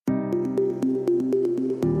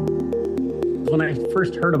when I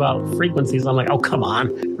first heard about frequencies, I'm like, oh, come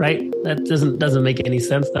on, right? That doesn't make any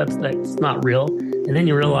sense. That's not real. And then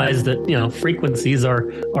you realize that, frequencies are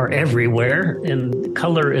everywhere, and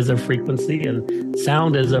color is a frequency, and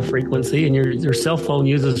sound is a frequency, and your cell phone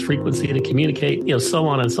uses frequency to communicate, so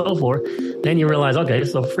on and so forth. Then you realize, okay,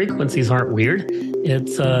 so frequencies aren't weird.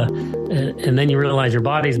 It's and then you realize your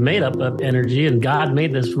body's made up of energy, and God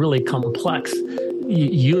made this really complex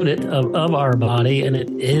unit of our body, and it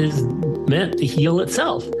is meant to heal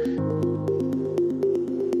itself.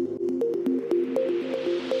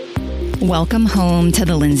 Welcome home to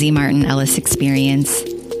the Lindsay Martin Ellis Experience.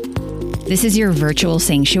 This is your virtual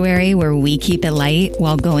sanctuary where we keep it light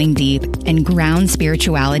while going deep and ground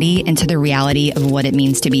spirituality into the reality of what it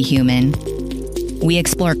means to be human. We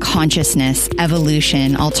explore consciousness,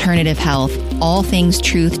 evolution, alternative health, all things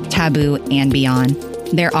truth, taboo, and beyond.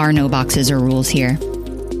 There are no boxes or rules here.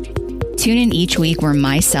 Tune in each week where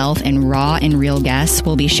myself and raw and real guests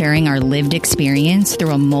will be sharing our lived experience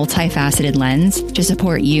through a multifaceted lens to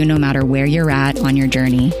support you no matter where you're at on your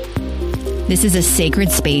journey. This is a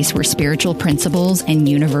sacred space where spiritual principles and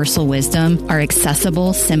universal wisdom are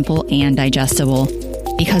accessible, simple, and digestible,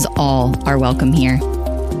 because all are welcome here.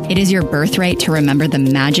 It is your birthright to remember the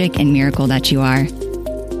magic and miracle that you are.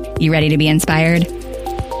 You ready to be inspired?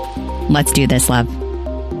 Let's do this, love.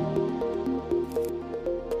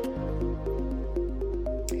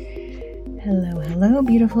 Hello,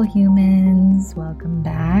 beautiful humans. Welcome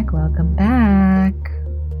back.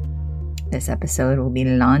 This episode will be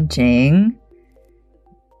launching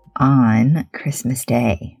on Christmas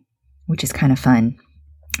Day, which is kind of fun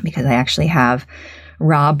because I actually have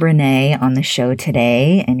Rene on the show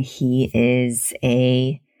today, and he is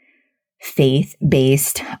a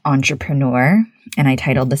faith-based entrepreneur. And I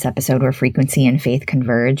titled this episode Where Frequency and Faith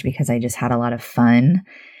Converge because I just had a lot of fun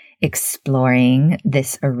exploring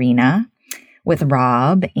this arena with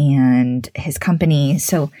Rob and his company.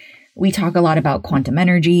 So we talk a lot about quantum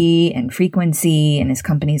energy and frequency, and his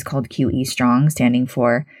company is called QE Strong, standing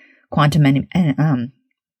for quantum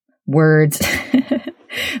words.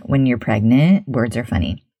 When you're pregnant, words are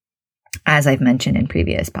funny, as I've mentioned in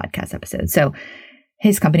previous podcast episodes. So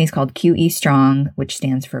his company is called QE Strong, which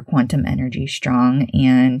stands for Quantum Energy Strong.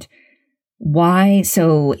 And why?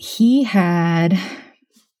 So he had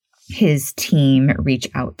his team reach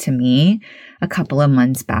out to me a couple of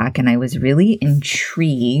months back, and I was really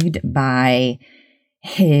intrigued by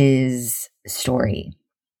his story.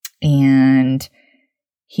 And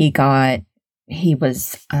he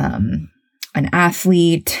was an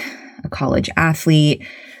athlete, a college athlete,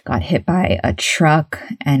 got hit by a truck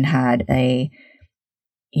and had a,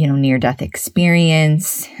 near-death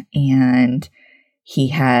experience. And he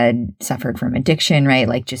had suffered from addiction, right?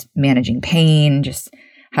 Like just managing pain, just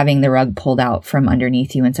having the rug pulled out from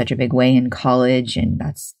underneath you in such a big way in college. And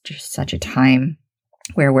that's just such a time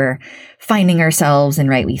where we're finding ourselves and,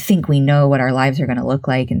 right, we think we know what our lives are going to look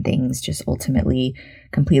like, and things just ultimately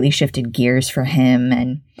completely shifted gears for him.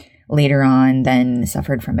 And later on then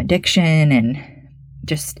suffered from addiction, and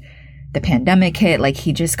just the pandemic hit. Like,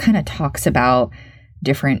 he just kind of talks about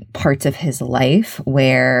different parts of his life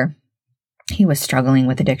where he was struggling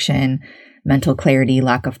with addiction, mental clarity,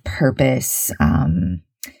 lack of purpose,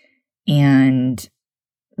 and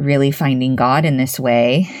really finding God in this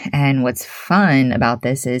way. And what's fun about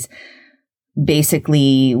this is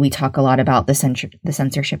basically we talk a lot about the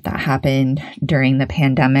censorship that happened during the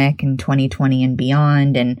pandemic in 2020 and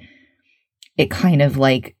beyond. And it kind of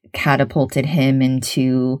like catapulted him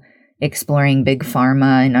into exploring big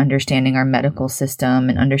pharma and understanding our medical system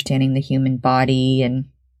and understanding the human body, and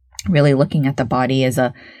really looking at the body as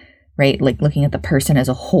looking at the person as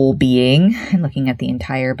a whole being and looking at the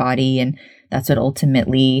entire body. And that's what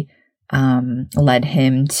ultimately led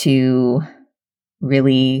him to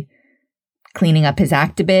really cleaning up his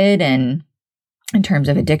act a bit, and in terms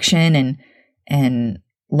of addiction, and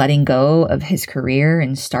letting go of his career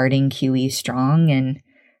and starting QE Strong and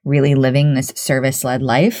really living this service-led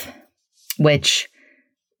life, which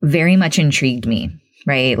very much intrigued me,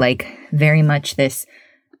 right? Like very much this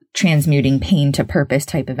transmuting pain to purpose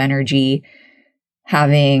type of energy,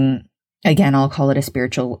 having, again, I'll call it a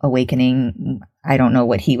spiritual awakening. I don't know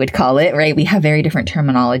what he would call it, right? We have very different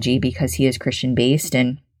terminology because he is Christian based.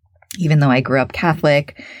 And even though I grew up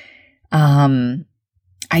Catholic, I'm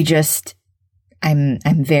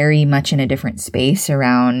very much in a different space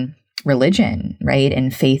around religion, right?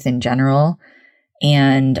 And faith in general.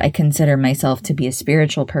 And I consider myself to be a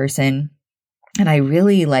spiritual person. And I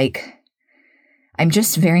really I'm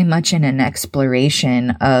just very much in an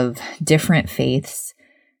exploration of different faiths,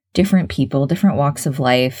 different people, different walks of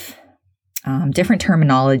life, different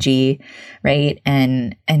terminology, right?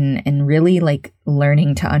 And really like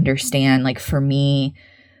learning to understand, like for me,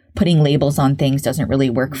 putting labels on things doesn't really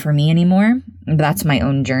work for me anymore. That's my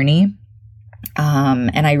own journey.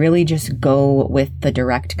 And I really just go with the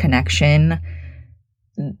direct connection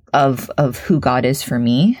of who God is for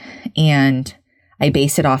me. And I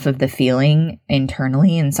base it off of the feeling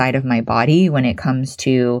internally inside of my body when it comes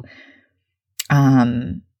to,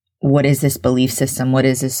 what is this belief system? What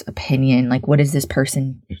is this opinion? Like, what is this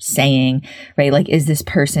person saying, right? Like, is this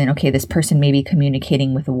person, okay, this person may be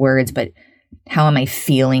communicating with words, but how am I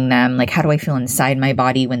feeling them? Like, how do I feel inside my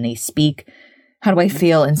body when they speak? How do I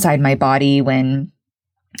feel inside my body when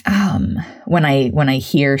I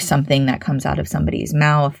hear something that comes out of somebody's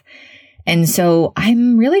mouth? And so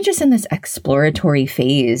I'm really just in this exploratory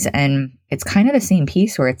phase, and it's kind of the same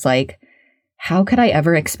piece where it's like, how could I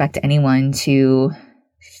ever expect anyone to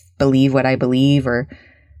believe what I believe or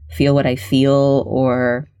feel what I feel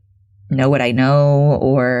or know what I know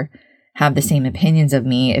or have the same opinions of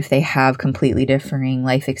me if they have completely differing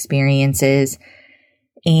life experiences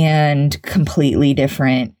and completely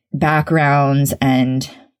different backgrounds and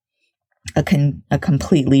a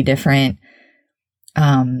completely different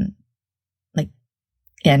like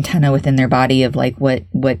antenna within their body of like what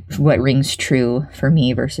rings true for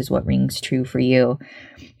me versus what rings true for you.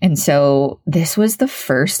 And so this was the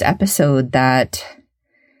first episode that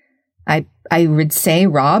I would say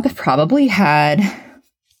Rob probably had,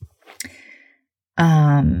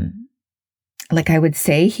 like I would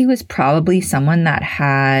say he was probably someone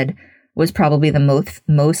that was probably the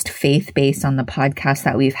most faith-based on the podcast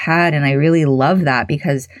that we've had. And I really love that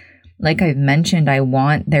because like I've mentioned, I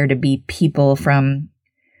want there to be people from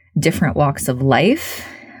different walks of life,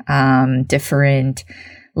 different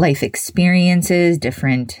life experiences,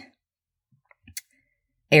 different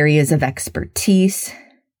areas of expertise,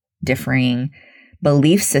 differing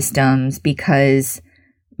belief systems, because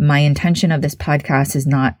my intention of this podcast is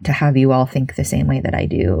not to have you all think the same way that I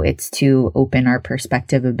do. It's to open our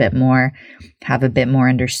perspective a bit more, have a bit more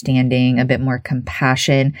understanding, a bit more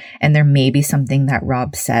compassion. And there may be something that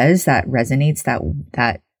Rob says that resonates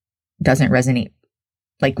that doesn't resonate.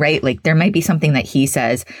 Like, right? Like there might be something that he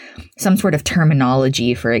says, some sort of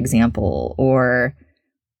terminology, for example, or,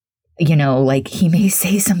 you know, like he may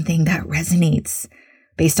say something that resonates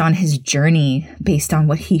based on his journey, based on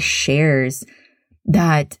what he shares,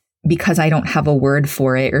 that because I don't have a word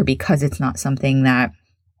for it or because it's not something that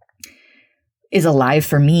is alive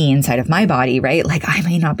for me inside of my body, right? Like I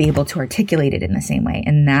may not be able to articulate it in the same way.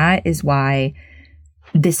 And that is why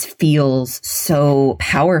this feels so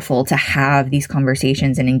powerful to have these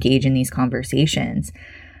conversations and engage in these conversations.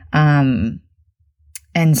 And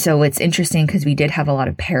so it's interesting because we did have a lot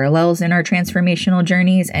of parallels in our transformational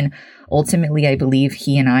journeys. And ultimately, I believe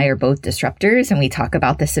he and I are both disruptors. And we talk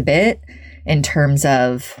about this a bit in terms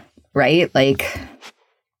of, right, like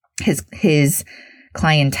his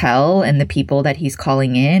clientele and the people that he's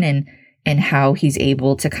calling in and how he's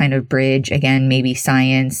able to kind of bridge, again, maybe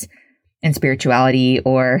science and spirituality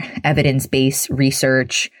or evidence-based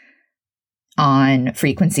research on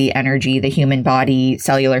frequency, energy, the human body,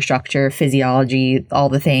 cellular structure, physiology, all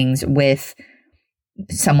the things with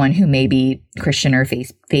someone who may be Christian or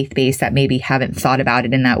faith-based that maybe haven't thought about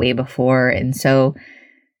it in that way before. And so,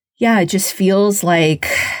 yeah, it just feels like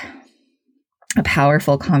a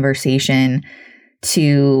powerful conversation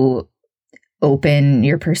to open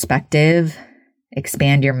your perspective,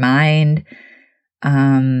 expand your mind,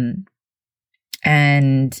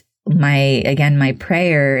 and my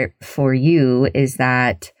prayer for you is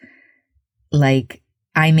that, like,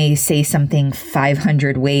 I may say something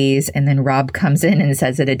 500 ways and then Rob comes in and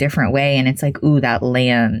says it a different way. And it's like, ooh, that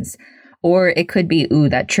lands. Or it could be, ooh,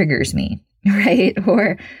 that triggers me, right?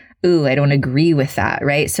 Or, ooh, I don't agree with that,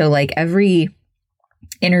 right? So like every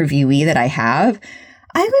interviewee that I have,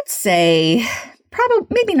 I would say probably,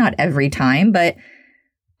 maybe not every time, but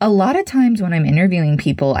a lot of times when I'm interviewing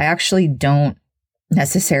people, I actually don't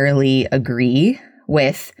necessarily agree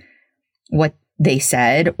with what they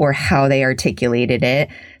said or how they articulated it.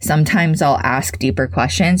 Sometimes I'll ask deeper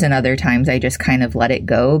questions and other times I just kind of let it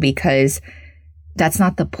go because that's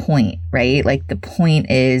not the point, right? Like the point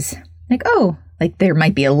is like, oh, like there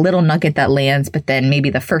might be a little nugget that lands, but then maybe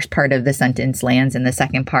the first part of the sentence lands and the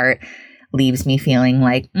second part leaves me feeling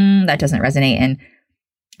like, that doesn't resonate. And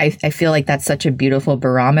I feel like that's such a beautiful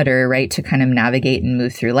barometer, right? To kind of navigate and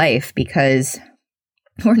move through life because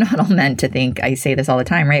we're not all meant to think, I say this all the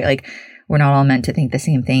time, right? Like we're not all meant to think the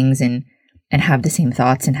same things and have the same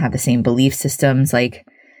thoughts and have the same belief systems. Like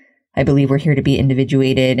I believe we're here to be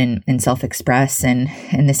individuated and self-express. And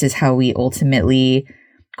this is how we ultimately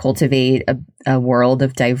cultivate a world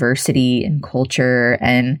of diversity and culture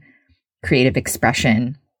and creative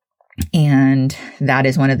expression. And that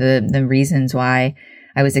is one of the reasons why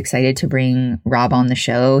I was excited to bring Rob on the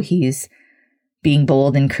show. He's being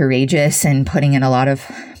bold and courageous and putting in a lot of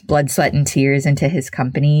blood, sweat, and tears into his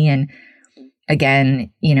company. And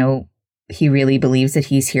again, you know, he really believes that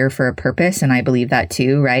he's here for a purpose. And I believe that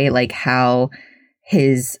too, right? Like how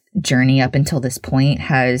his journey up until this point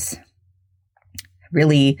has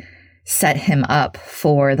really set him up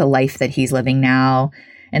for the life that he's living now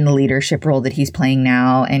and the leadership role that he's playing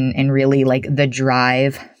now. And really like the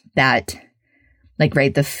drive that, like,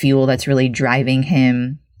 right, the fuel that's really driving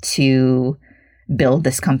him to build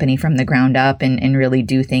this company from the ground up and really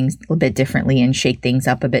do things a little bit differently and shake things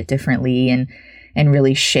up a bit differently and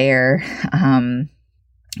really share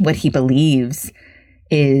what he believes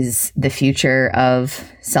is the future of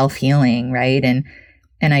self-healing, right?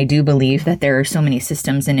 And I do believe that there are so many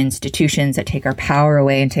systems and institutions that take our power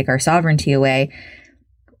away and take our sovereignty away.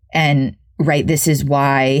 And right, this is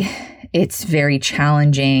why it's very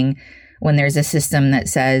challenging when there's a system that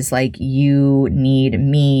says, like, you need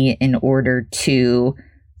me in order to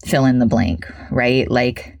fill in the blank, right?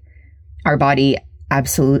 Like our bodies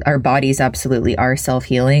absolutely are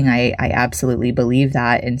self-healing. I absolutely believe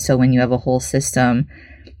that. And so when you have a whole system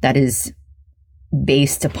that is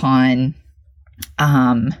based upon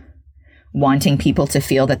wanting people to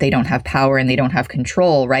feel that they don't have power and they don't have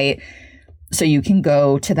control, right? So you can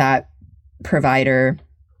go to that provider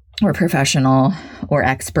or professional or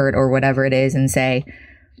expert or whatever it is and say,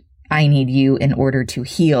 I need you in order to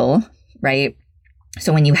heal, right?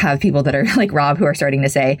 So when you have people that are like Rob who are starting to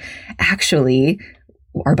say, actually,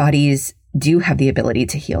 our bodies do have the ability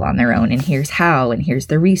to heal on their own, and here's how, and here's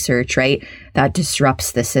the research, right? That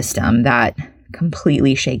disrupts the system, that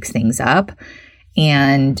completely shakes things up.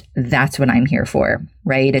 And that's what I'm here for,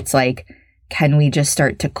 right? It's like, can we just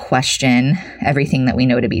start to question everything that we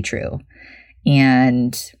know to be true?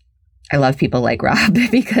 And I love people like Rob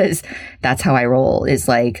because that's how I roll, is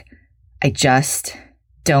like, I just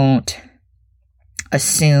don't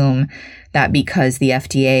assume that because the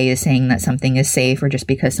FDA is saying that something is safe, or just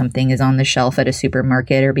because something is on the shelf at a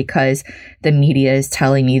supermarket, or because the media is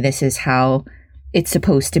telling me this is how it's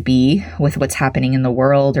supposed to be with what's happening in the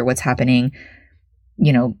world or what's happening,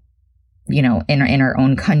 in our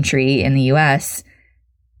own country, in the US,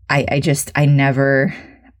 I just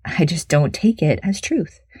don't take it as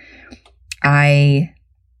truth. I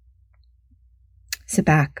sit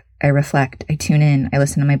back, I reflect, I tune in, I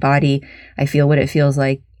listen to my body, I feel what it feels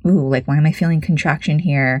like. Ooh, like, why am I feeling contraction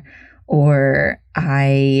here? Or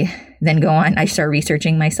I then go on, I start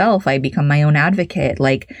researching myself. I become my own advocate.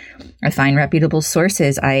 Like, I find reputable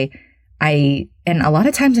sources. And a lot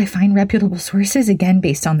of times I find reputable sources, again,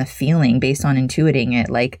 based on the feeling, based on intuiting it.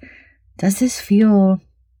 Like, does this feel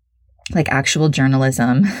like actual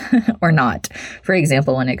journalism or not? For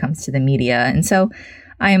example, when it comes to the media. And so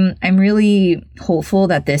I'm really hopeful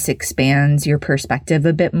that this expands your perspective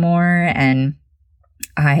a bit more. And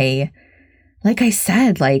like I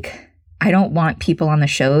said, I don't want people on the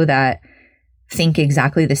show that think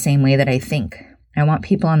exactly the same way that I think. I want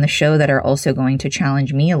people on the show that are also going to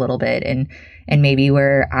challenge me a little bit, and maybe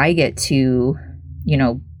where I get to,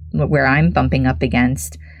 where I'm bumping up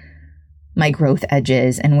against my growth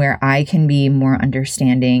edges, and where I can be more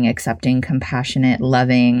understanding, accepting, compassionate,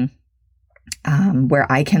 loving,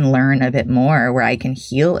 where I can learn a bit more, where I can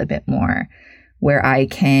heal a bit more, where I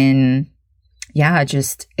can,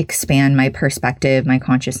 just expand my perspective, my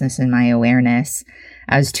consciousness, and my awareness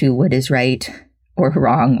as to what is right or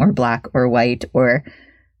wrong or black or white or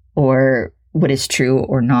what is true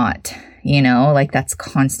or not. That's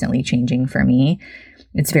constantly changing for me.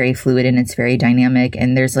 It's very fluid and it's very dynamic.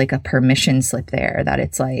 And there's like a permission slip there that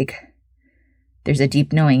it's like, there's a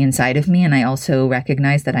deep knowing inside of me. And I also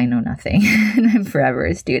recognize that I know nothing and I'm forever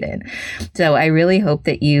a student. So I really hope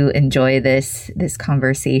that you enjoy this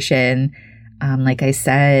conversation. Like I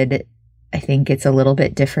said, I think it's a little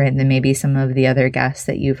bit different than maybe some of the other guests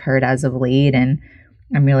that you've heard as of late. And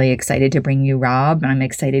I'm really excited to bring you Rob. And I'm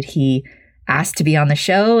excited he asked to be on the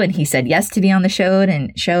show and he said yes to be on the show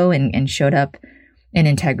and showed up in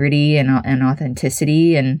integrity and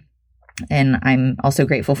authenticity. And I'm also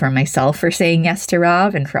grateful for myself for saying yes to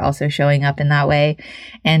Rob and for also showing up in that way.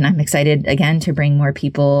 And I'm excited again to bring more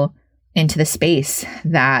people into the space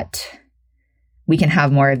that we can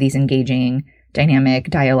have more of these engaging, dynamic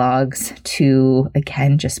dialogues to,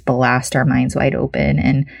 again, just blast our minds wide open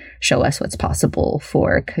and show us what's possible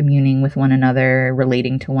for communing with one another,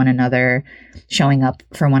 relating to one another, showing up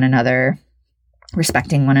for one another,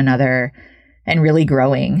 respecting one another, and really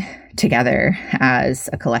growing together as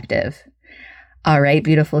a collective. All right,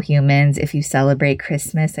 beautiful humans, if you celebrate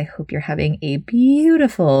Christmas, I hope you're having a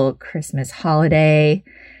beautiful Christmas holiday.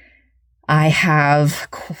 I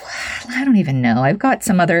don't even know. I've got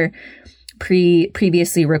some other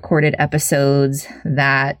previously recorded episodes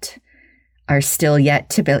that are still yet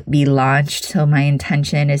to be launched. So my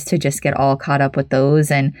intention is to just get all caught up with those.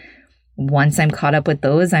 And once I'm caught up with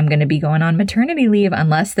those, I'm going to be going on maternity leave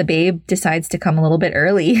unless the babe decides to come a little bit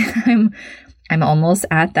early. I'm almost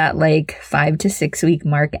at that 5 to 6 week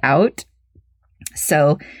mark out.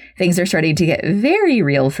 So things are starting to get very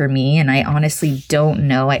real for me. And I honestly don't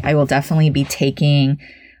know. I will definitely be taking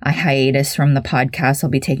a hiatus from the podcast. I'll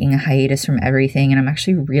be taking a hiatus from everything. And I'm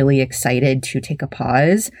actually really excited to take a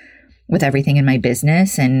pause with everything in my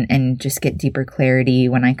business and just get deeper clarity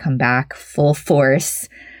when I come back full force,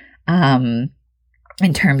 in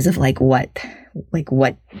terms of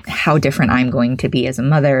how different I'm going to be as a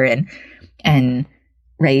mother and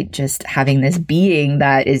right, just having this being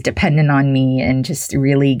that is dependent on me and just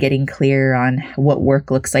really getting clear on what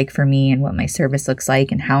work looks like for me and what my service looks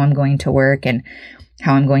like and how I'm going to work and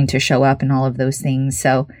how I'm going to show up and all of those things.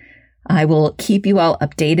 So I will keep you all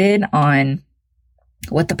updated on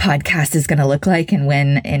what the podcast is going to look like and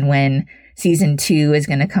when season 2 is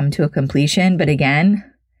going to come to a completion. But again,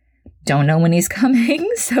 don't know when he's coming.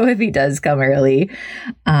 So if he does come early,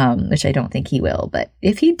 which I don't think he will, but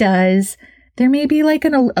if he does, there may be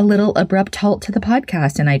a little abrupt halt to the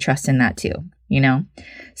podcast. And I trust in that too,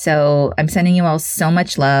 So I'm sending you all so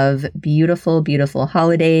much love, beautiful, beautiful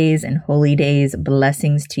holidays and holy days,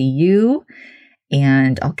 blessings to you.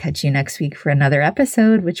 And I'll catch you next week for another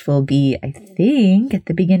episode, which will be, I think, at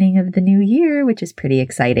the beginning of the new year, which is pretty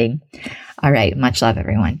exciting. All right. Much love,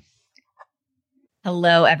 everyone.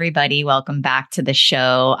 Hello, everybody. Welcome back to the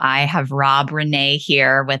show. I have Rene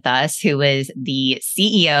here with us, who is the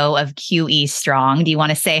CEO of QE Strong. Do you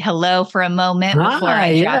want to say hello for a moment before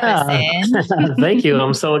I drop us in? Thank you.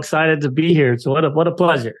 I'm so excited to be here. So what a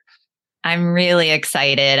pleasure. I'm really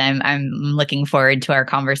excited. I'm looking forward to our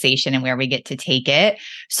conversation and where we get to take it.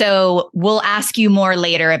 So we'll ask you more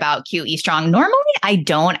later about QE Strong. Normally, I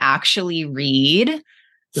don't actually read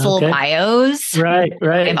full bios. Right.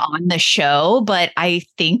 I'm on the show, but I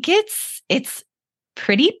think it's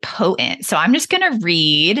pretty potent. So I'm just going to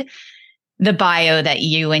read the bio that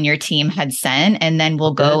you and your team had sent, and then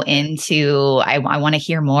we'll go into, I want to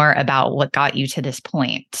hear more about what got you to this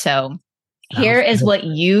point. So here is what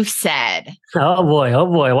you've said. Oh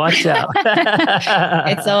boy, watch out.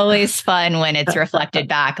 It's always fun when it's reflected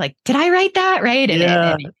back. Did I write that? Right.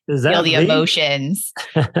 And feel the emotions.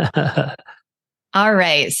 All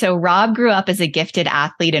right. So Rob grew up as a gifted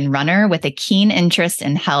athlete and runner with a keen interest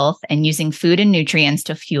in health and using food and nutrients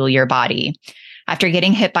to fuel your body. After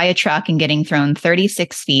getting hit by a truck and getting thrown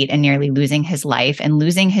 36 feet and nearly losing his life and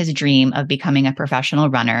losing his dream of becoming a professional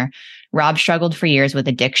runner, Rob struggled for years with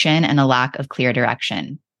addiction and a lack of clear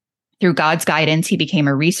direction. Through God's guidance, he became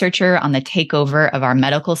a researcher on the takeover of our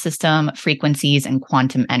medical system, frequencies, and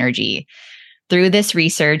quantum energy. Through this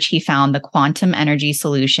research, he found the quantum energy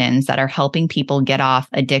solutions that are helping people get off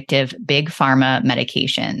addictive big pharma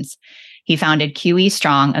medications. He founded QE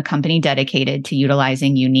Strong, a company dedicated to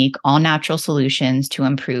utilizing unique all-natural solutions to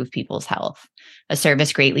improve people's health, a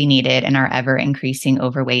service greatly needed in our ever-increasing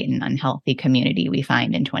overweight and unhealthy community we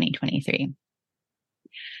find in 2023.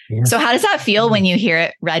 Yeah. So how does that feel when you hear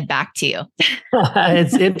it read back to you?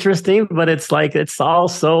 It's interesting, but it's all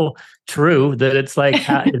so true that it's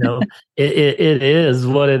it is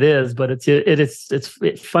what it is. But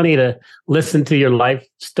it's funny to listen to your life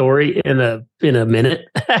story in a minute,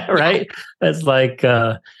 right?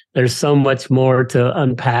 It's there's so much more to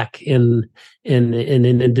unpack in an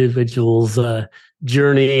individual's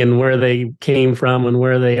journey and where they came from and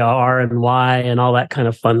where they are and why and all that kind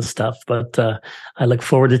of fun stuff. But I look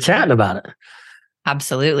forward to chatting about it.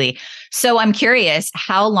 Absolutely. So I'm curious,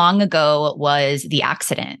 how long ago was the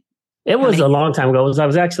accident? It was a long time ago. I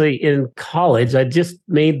was actually in college. I just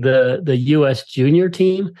made the U.S. junior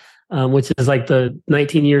team, which is the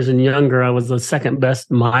 19 years and younger. I was the second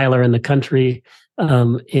best miler in the country.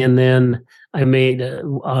 And then I made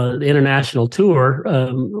the international tour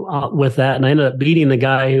with that, and I ended up beating the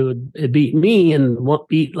guy who had beat me, and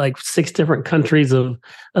beat 6 different countries of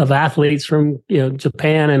athletes from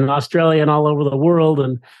Japan and Australia and all over the world,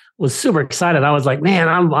 and was super excited. I was like, man,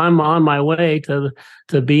 I'm on my way to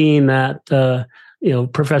being that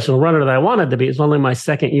professional runner that I wanted to be. It's only my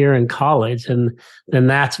second year in college, and then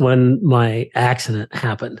that's when my accident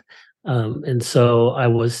happened. And so I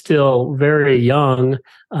was still very young.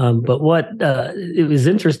 But what it was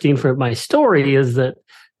interesting for my story is that,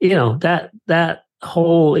 that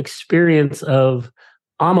whole experience of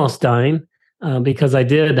almost dying, because I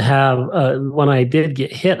did have, when I did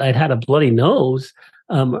get hit, I'd had a bloody nose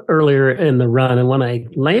earlier in the run. And when I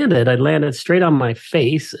landed straight on my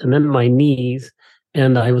face and then my knees,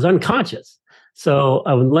 and I was unconscious. So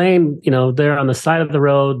I was laying, there on the side of the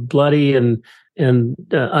road, bloody and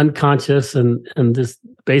unconscious and just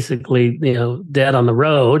basically, dead on the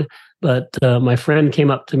road. But my friend came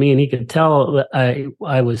up to me and he could tell that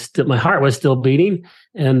I was my heart was still beating,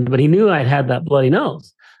 but he knew I'd had that bloody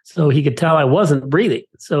nose. So he could tell I wasn't breathing.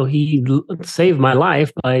 So he saved my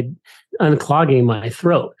life by unclogging my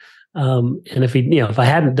throat. And if I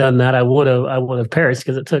hadn't done that, I would have perished,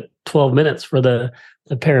 because it took 12 minutes for the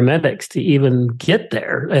paramedics to even get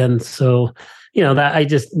there. And so, that I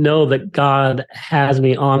just know that God has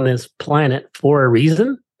me on this planet for a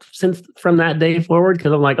reason since from that day forward.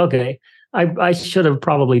 Because I'm like, okay, I should have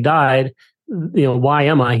probably died. Why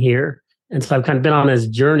am I here? And so I've kind of been on this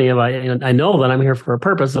journey of I know that I'm here for a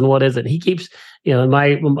purpose, and what is it? He keeps, I'm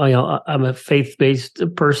a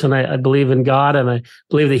faith-based person. I believe in God, and I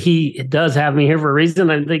believe that He does have me here for a reason.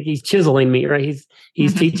 I think He's chiseling me, right?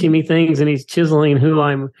 He's teaching me things, and He's chiseling who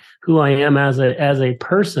I am as a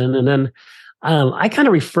person. And then I kind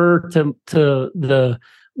of refer to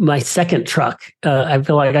my second truck. I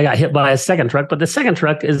feel like I got hit by a second truck, but the second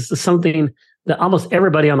truck is something that almost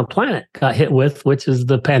everybody on the planet got hit with, which is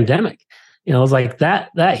the pandemic. It was like that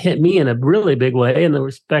hit me in a really big way, in the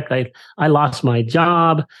respect I lost my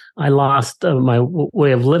job. I lost my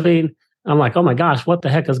way of living. I'm like, oh my gosh, what the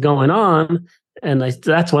heck is going on? And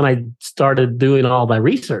that's when I started doing all my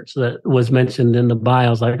research that was mentioned in the bio. I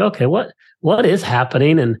was like, okay, what is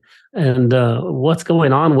happening, and what's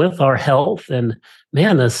going on with our health? And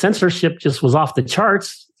man, the censorship just was off the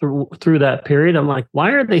charts through that period. I'm like, why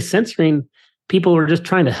are they censoring people who are just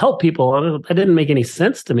trying to help people? That didn't make any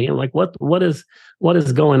sense to me. I'm like, what is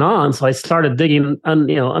going on? So I started digging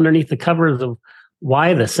underneath the covers of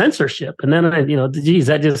why the censorship. And then I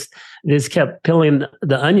just kept peeling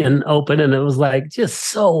the onion open, and it was like just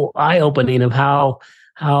so eye-opening of how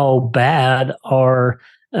bad our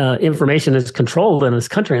information is controlled in this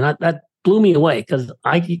country. And that blew me away, because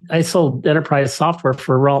I sold enterprise software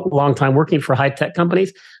for a long time, working for high-tech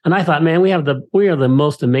companies. And I thought, man, we are the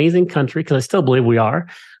most amazing country, because I still believe we are.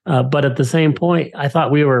 But at the same point, I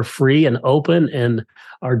thought we were free and open, and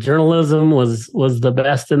our journalism was the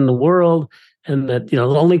best in the world. And that,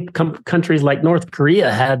 only countries like North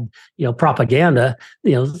Korea had, propaganda,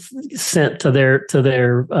 sent to their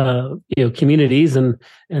communities, and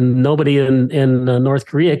nobody in North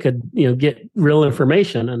Korea could, get real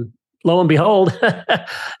information. And lo and behold,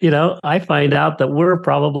 I find out that we're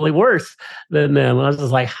probably worse than them. And I was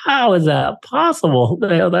just like, how is that possible?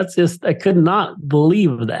 That's just, I could not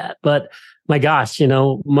believe that. But my gosh,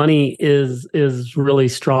 money is really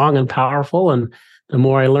strong and powerful. And the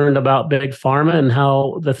more I learned about big pharma and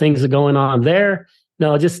how the things are going on there,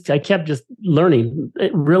 I kept just learning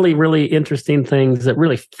really, really interesting things that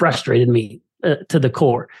really frustrated me to the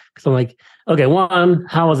core. Because I'm like, okay, one,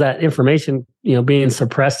 how is that information, being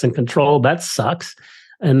suppressed and controlled? That sucks.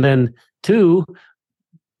 And then two,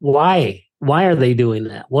 why are they doing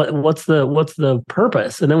that? What's the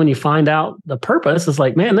purpose? And then when you find out the purpose, it's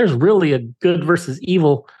like, man, there's really a good versus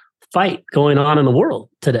evil fight going on in the world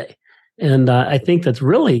today. And I think that's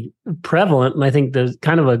really prevalent. And I think there's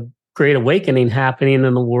kind of a great awakening happening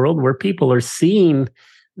in the world, where people are seeing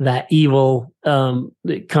that evil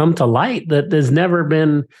come to light that has never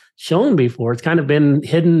been shown before. It's kind of been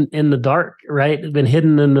hidden in the dark, right? It's been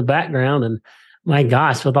hidden in the background. And my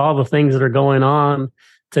gosh, with all the things that are going on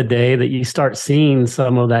today, that you start seeing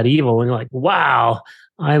some of that evil, and you're like, wow,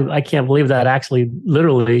 I can't believe that actually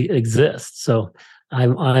literally exists. So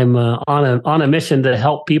I'm on a mission to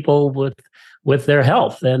help people with their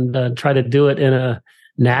health, and try to do it in a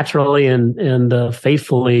naturally and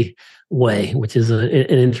faithfully way, which is an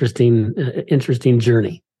interesting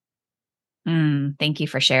journey. Thank you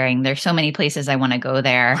for sharing. There's so many places I want to go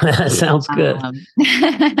there. Sounds good.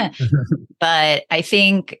 But I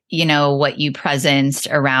think, what you presenced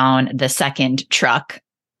around the second truck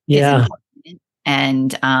is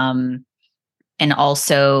important. And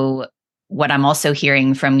also what I'm also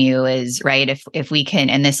hearing from you is, right, if we can,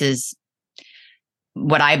 and this is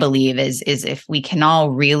what I believe is if we can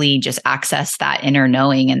all really just access that inner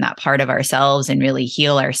knowing and that part of ourselves, and really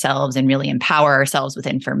heal ourselves and really empower ourselves with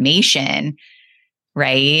information,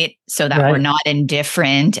 right? So that we're not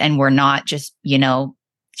indifferent, and we're not just,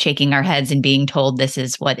 shaking our heads and being told this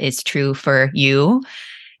is what is true for you,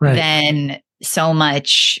 then so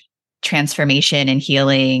much transformation and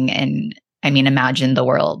healing. And I mean, imagine the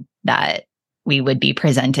world that we would be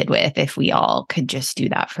presented with if we all could just do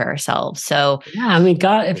that for ourselves. So yeah, I mean,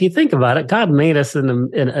 God, if you think about it, God made us in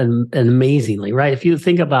amazingly, right? If you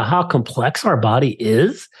think about how complex our body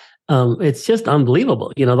is, it's just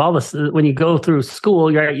unbelievable. All this, when you go through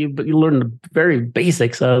school, you learn the very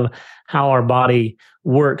basics of how our body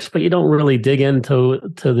works, but you don't really dig into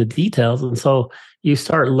the details. And so you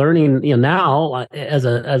start learning, now as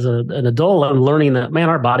an adult, I'm learning that, man,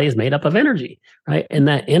 our body is made up of energy, right? And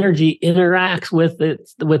that energy interacts with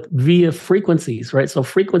via frequencies, right? So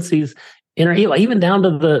frequencies even down to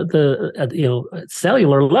the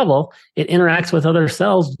cellular level, it interacts with other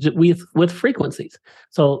cells with frequencies.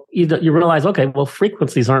 So you realize, okay, well,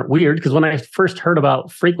 frequencies aren't weird, because when I first heard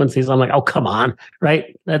about frequencies, I'm like, oh, come on,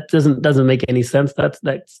 right? That doesn't make any sense.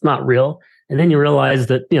 That's not real. And then you realize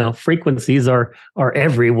that frequencies are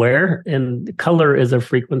everywhere, and color is a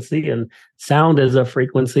frequency, and sound is a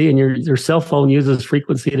frequency, and your cell phone uses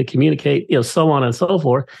frequency to communicate, so on and so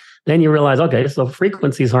forth. Then you realize, okay, so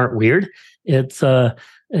frequencies aren't weird. It's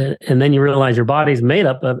and then you realize your body's made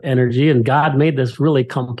up of energy, and God made this really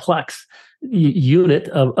complex unit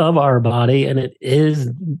of our body, and it is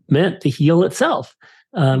meant to heal itself.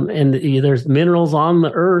 And there's minerals on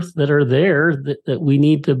the earth that are there that we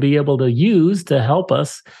need to be able to use to help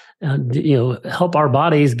us, help our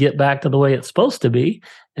bodies get back to the way it's supposed to be.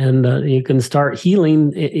 And you can start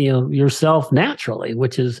healing, yourself naturally,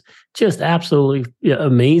 which is just absolutely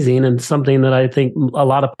amazing, and something that I think a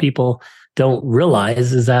lot of people don't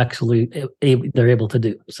realize is actually they're able to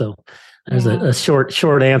do. So there's a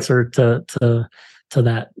short answer to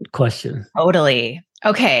that question. Totally.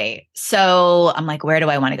 Okay. So I'm like, where do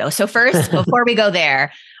I want to go? So first, before we go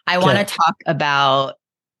there, I want to talk about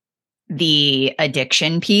the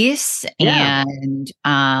addiction piece and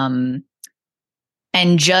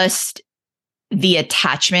just the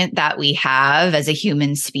attachment that we have as a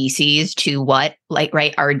human species to what,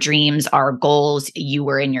 right, our dreams, our goals. You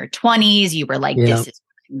were in your 20s, you were like, this is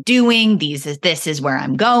what I'm doing, this is where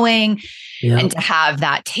I'm going. And to have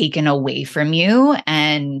that taken away from you.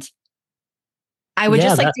 And I would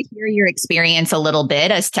just like to hear your experience a little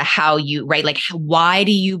bit as to how you, right, like, why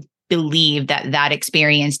do you believe that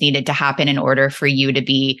experience needed to happen in order for you to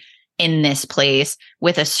be in this place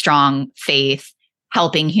with a strong faith,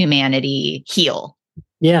 helping humanity heal?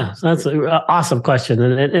 Yeah, so that's an awesome question,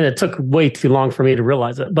 and it took way too long for me to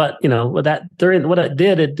realize it. But what it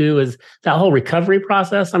did do is that whole recovery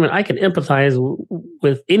process. I mean, I can empathize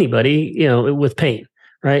with anybody, with pain,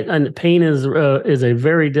 right? And pain is a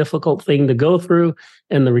very difficult thing to go through,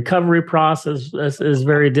 and the recovery process is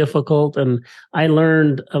very difficult. And I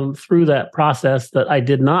learned through that process that I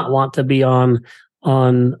did not want to be on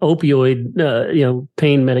opioid,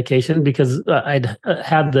 pain medication, because I'd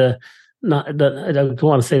had I don't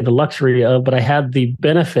want to say the luxury of, but I had the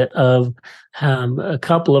benefit of a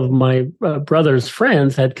couple of my brother's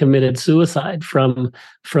friends had committed suicide from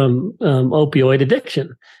opioid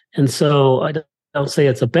addiction. And so I don't say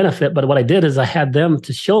it's a benefit, but what I did is I had them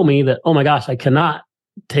to show me that, oh my gosh, I cannot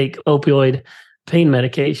take opioid pain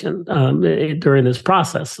medication during this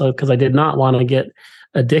process. So, because I did not want to get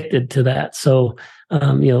addicted to that. So,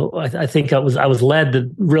 I think I was led to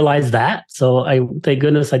realize that. So thank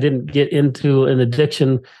goodness I didn't get into an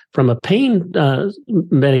addiction from a pain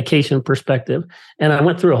medication perspective. And I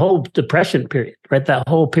went through a whole depression period, right? That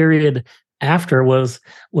whole period after was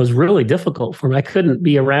really difficult for me. I couldn't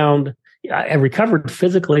be around. I recovered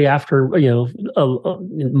physically after,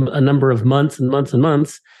 a number of months and months and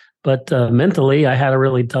months. But mentally, I had a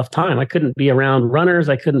really tough time. I couldn't be around runners.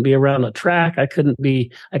 I couldn't be around a track. I couldn't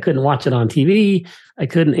watch it on TV. I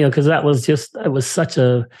couldn't, because it was such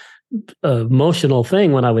a emotional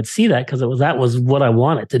thing when I would see that, because that was what I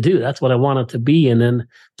wanted to do. That's what I wanted to be. And then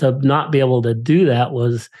to not be able to do that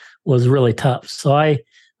was really tough. So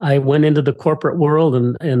I went into the corporate world,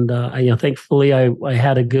 and thankfully I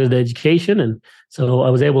had a good education, and so I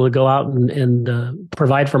was able to go out and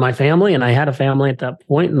provide for my family. And I had a family at that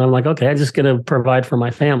point, and I'm like, okay, I'm just going to provide for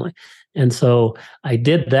my family. And so I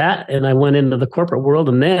did that, and I went into the corporate world,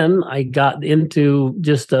 and then I got into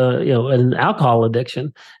just an alcohol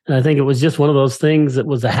addiction. And I think it was just one of those things that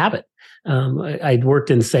was a habit. I'd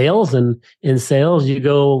worked in sales, and in sales, you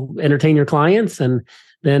go entertain your clients, and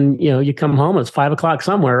then you come home, it's 5 o'clock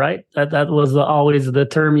somewhere, right? That was always the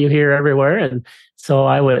term you hear everywhere. And so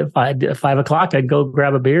I would, at 5 o'clock, I'd go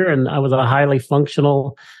grab a beer, and I was a highly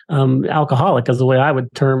functional alcoholic, is the way I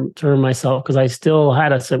would term myself, because I still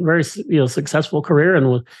had a very successful career,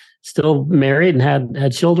 and was still married and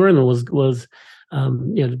had children, and was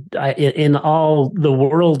in all the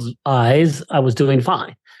world's eyes, I was doing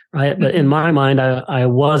fine, right? But in my mind, I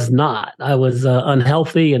was not. I was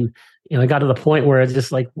unhealthy, and I got to the point where it's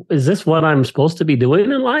just like, is this what I'm supposed to be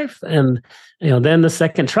doing in life? And, then the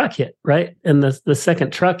second truck hit, right? And the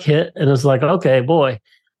second truck hit, and it's like, okay, boy,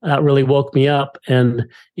 that really woke me up. And,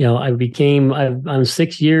 I'm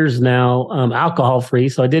 6 years now, alcohol free.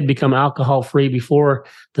 So I did become alcohol free before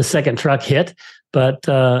the second truck hit. But,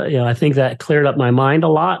 I think that cleared up my mind a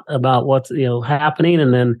lot about what's, happening.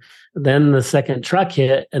 And then the second truck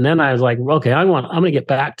hit. And then I was like, okay, I'm going to get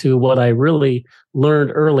back to what I really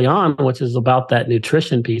learned early on, which is about that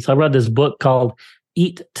nutrition piece. I read this book called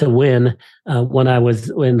Eat to Win when I was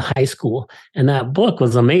in high school. And that book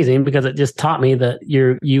was amazing because it just taught me that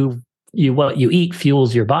what you eat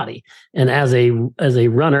fuels your body. And as a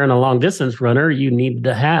runner and a long distance runner, you need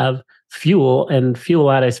to have fuel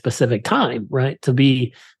at a specific time, right? To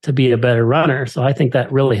be a better runner. So I think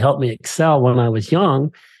that really helped me excel when I was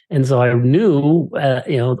young. And so I knew,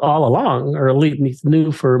 all along, or at least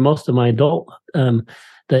knew for most of my adult area,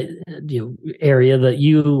 that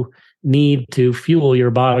you need to fuel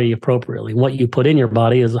your body appropriately. What you put in your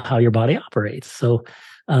body is how your body operates. So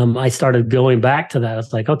I started going back to that.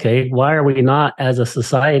 It's like, okay, why are we not, as a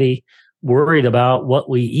society, worried about what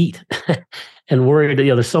we eat? And worried,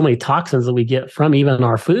 there's so many toxins that we get from even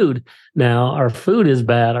our food now. Our food is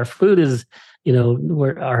bad. Our food is, even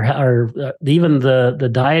the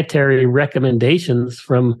dietary recommendations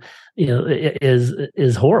from,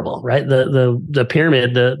 is horrible, right? The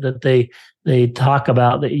pyramid that they talk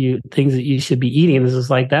about, things that you should be eating, is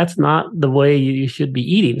just like, that's not the way you should be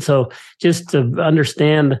eating. So just to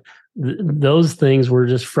understand those things were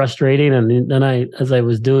just frustrating. And then as I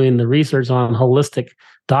was doing the research on holistic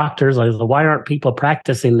doctors, I was like, why aren't people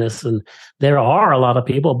practicing this? And there are a lot of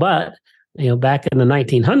people, but back in the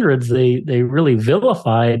 1900s, they really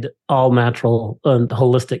vilified all natural and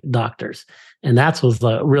holistic doctors. And that was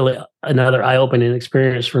really another eye-opening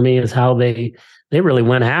experience for me, is how they really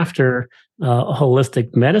went after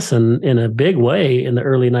holistic medicine in a big way in the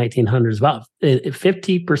early 1900s. About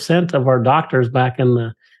 50% of our doctors back in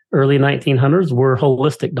the early 1900s were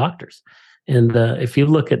holistic doctors. And if you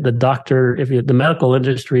look at the medical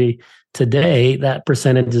industry today, that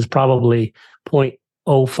percentage is probably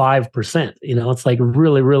 0.05%. It's like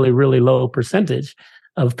really, really, really low percentage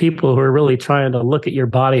of people who are really trying to look at your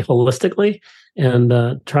body holistically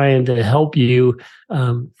and trying to help you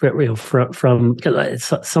from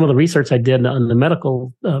because some of the research I did on the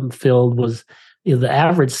medical field was, the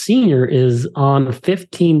average senior is on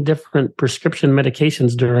 15 different prescription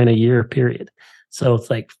medications during a year period. So it's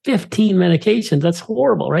like 15 medications. That's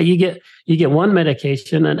horrible, right? You get one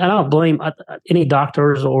medication, and I don't blame any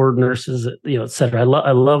doctors or nurses, et cetera.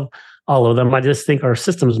 I love all of them. I just think our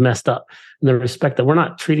system's messed up in the respect that we're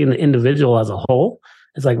not treating the individual as a whole.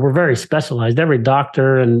 It's like we're very specialized. Every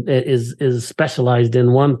doctor is specialized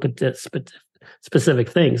in one specific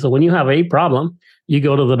thing. So when you have a problem, you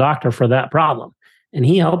go to the doctor for that problem, and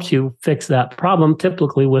he helps you fix that problem,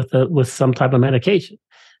 typically with some type of medication.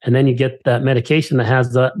 And then you get that medication that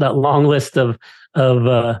has that long list of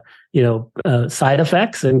side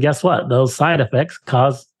effects. And guess what? Those side effects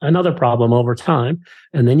cause another problem over time.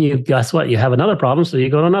 And then you have another problem. So you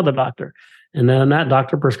go to another doctor. And then that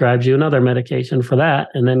doctor prescribes you another medication for that.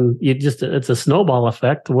 And then it's a snowball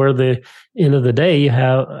effect where the end of the day, you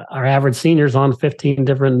have our average seniors on 15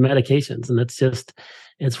 different medications. And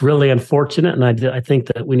it's really unfortunate. And I think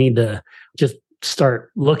that we need to just start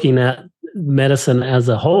looking at medicine as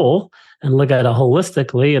a whole and look at it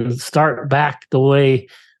holistically and start back the way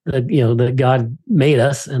that God made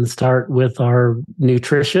us, and start with our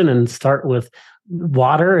nutrition and start with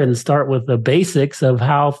water and start with the basics of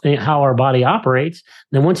how our body operates.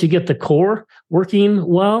 Then once you get the core working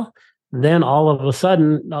well, then all of a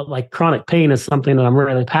sudden, like chronic pain is something that I'm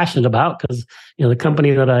really passionate about, because the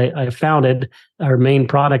company that I founded, our main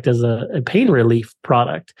product is a pain relief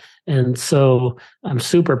product. And so I'm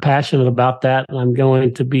super passionate about that. And I'm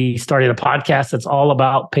going to be starting a podcast that's all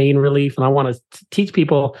about pain relief. And I want to teach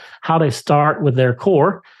people how to start with their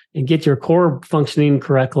core and get your core functioning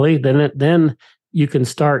correctly. Then you can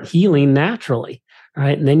start healing naturally.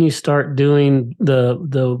 Right. And then you start doing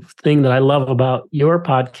the thing that I love about your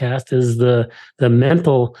podcast is the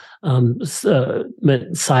mental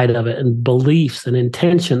side of it, and beliefs and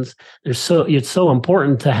intentions. It's so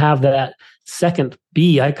important to have that second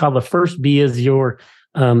B. I call the first B is your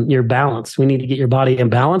balance. We need to get your body in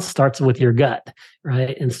balance. Starts with your gut,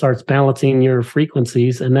 right, and starts balancing your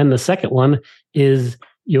frequencies. And then the second one is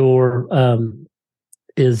your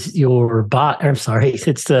bot. I'm sorry,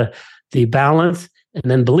 it's the balance And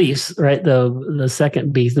then beliefs, right? The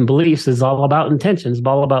second beast and beliefs is all about intentions,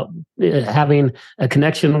 all about having a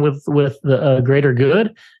connection with the greater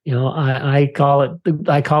good. I call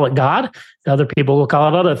it God. Other people will call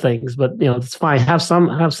it other things, but it's fine. Have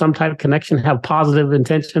some type of connection. Have positive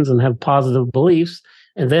intentions and have positive beliefs.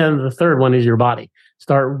 And then the third one is your body.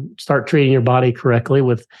 Start treating your body correctly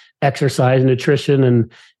with exercise, nutrition,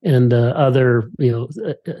 and other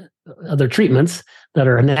treatments that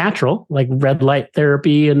are natural, like red light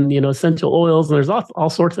therapy and essential oils. And there's all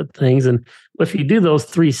sorts of things. And if you do those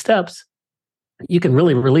 3 steps, you can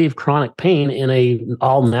really relieve chronic pain in a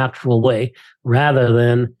all natural way, rather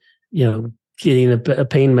than getting a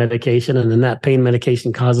pain medication, and then that pain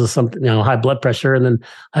medication causes something, high blood pressure, and then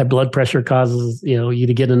high blood pressure causes you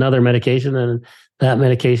to get another medication, and that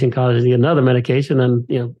medication causes you another medication,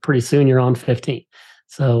 and pretty soon you're on 15.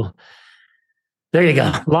 So there you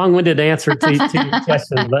go. Long-winded answer to your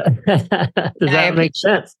question, but does that make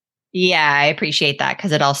sense? Yeah, I appreciate that,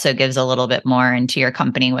 because it also gives a little bit more into your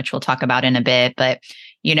company, which we'll talk about in a bit. But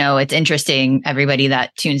it's interesting. Everybody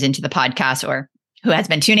that tunes into the podcast, or who has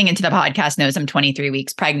been tuning into the podcast, knows I'm 23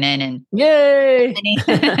 weeks pregnant, and yay!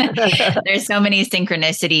 There's so many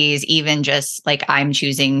synchronicities, even just like I'm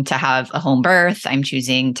choosing to have a home birth. I'm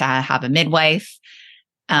choosing to have a midwife,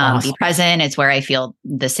 awesome. Be present. It's where I feel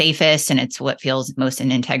the safest, and it's what feels most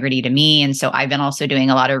in integrity to me. And so I've been also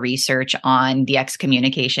doing a lot of research on the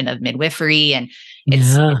excommunication of midwifery, and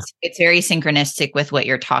it's very synchronistic with what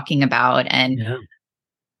you're talking about. And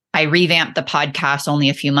I revamped the podcast only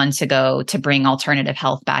a few months ago to bring alternative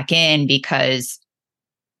health back in, because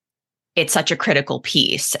it's such a critical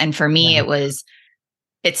piece. And for me,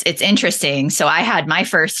 it's interesting. So I had my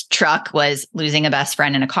first truck was losing a best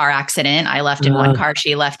friend in a car accident. I left in one car,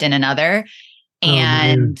 she left in another.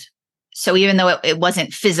 And so even though it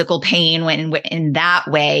wasn't physical pain when in that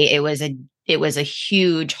way, it was a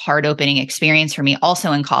huge heart opening experience for me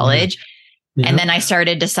also in college. Yeah. And then I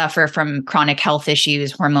started to suffer from chronic health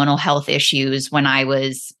issues, hormonal health issues when I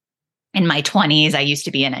was in my 20s. I used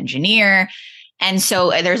to be an engineer. And so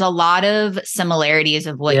there's a lot of similarities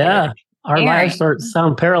of what you're our lives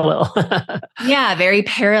sound parallel. Yeah, very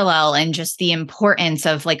parallel. And just the importance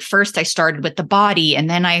of, like, first I started with the body, and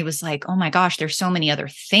then I was like, oh my gosh, there's so many other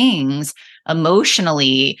things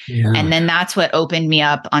emotionally. Yeah. And then that's what opened me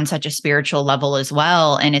up on such a spiritual level as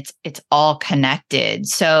well. And it's all connected.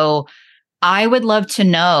 So I would love to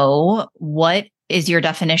know, what is your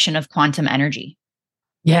definition of quantum energy?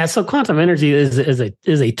 Yeah, so quantum energy is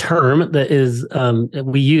a term that is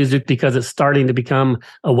we use it because it's starting to become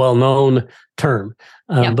a well-known term,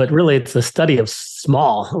 but really it's a study of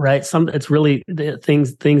small, right? It's really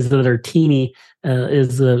things that are teeny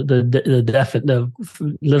is the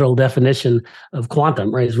literal definition of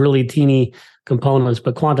quantum, right? It's really teeny components,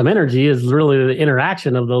 but quantum energy is really the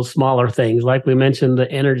interaction of those smaller things, like we mentioned, the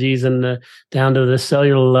energies and down to the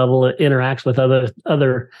cellular level. It interacts with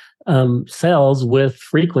other cells with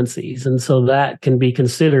frequencies. And so that can be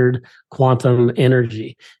considered quantum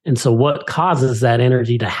energy. And so what causes that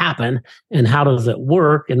energy to happen, and how does it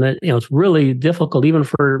work? And that, it's really difficult even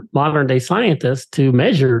for modern day scientists to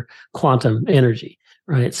measure quantum energy.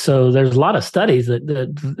 Right. So there's a lot of studies that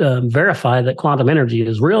verify that quantum energy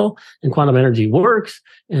is real and quantum energy works.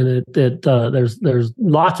 And there's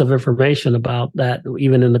lots of information about that,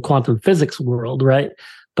 even in the quantum physics world. Right.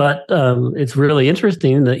 But it's really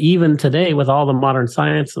interesting that even today, with all the modern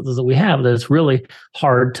sciences that we have, that it's really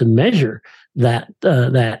hard to measure that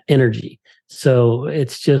energy. So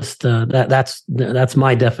it's just that's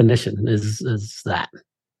my definition is that.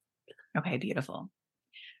 Okay, beautiful.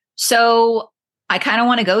 So I kind of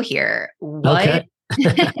want to go here. Okay.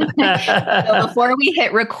 So before we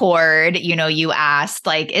hit record, you asked,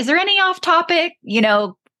 like, is there any off topic,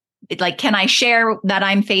 like, can I share that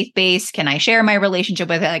I'm faith-based? Can I share my relationship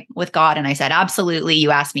with God? And I said, absolutely.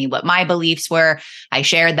 You asked me what my beliefs were. I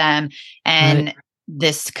shared them. And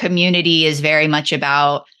this community is very much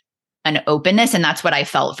about an openness. And that's what I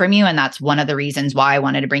felt from you. And that's one of the reasons why I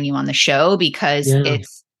wanted to bring you on the show, because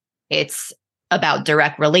it's about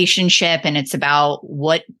direct relationship, and it's about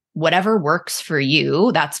whatever works for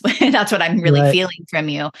you. That's what I'm really feeling from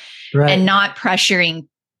you, and not pressuring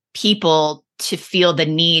people to feel the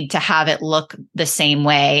need to have it look the same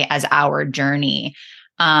way as our journey.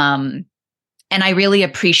 And I really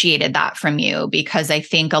appreciated that from you, because I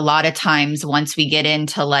think a lot of times once we get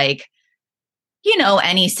into, like,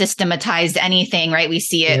 any systematized anything, right? We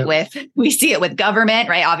see it with government,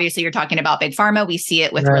 right? Obviously you're talking about big pharma. We see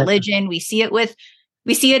it with religion. We see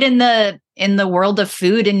it in the world of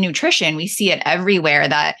food and nutrition. We see it everywhere,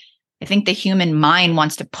 that I think the human mind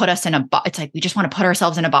wants to put us in a box. It's like, we just want to put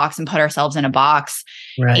ourselves in a box and put ourselves in a box.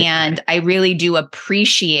 Right. And I really do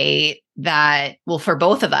appreciate that. Well, for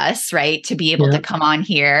both of us, right, to be able to come on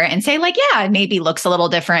here and say like, yeah, it maybe looks a little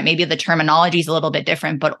different. Maybe the terminology is a little bit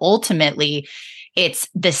different, but ultimately it's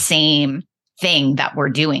the same thing that we're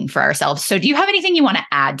doing for ourselves. So do you have anything you want to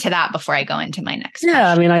add to that before I go into my next question?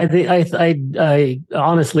 I mean, I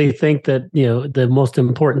honestly think that, the most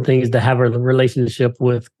important thing is to have a relationship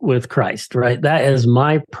with Christ, right? That is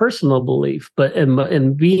my personal belief. But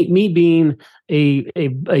me being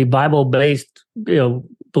a Bible-based,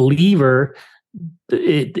 believer,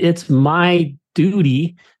 it's my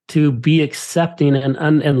duty to be accepting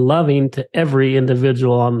and loving to every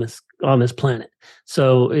individual on this planet.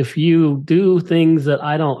 So if you do things that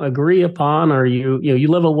I don't agree upon, or you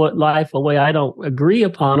live life a way I don't agree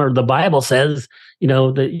upon, or the Bible says,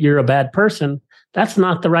 that you're a bad person, that's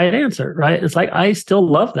not the right answer, right? It's like, I still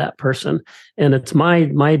love that person, and it's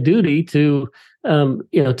my duty to,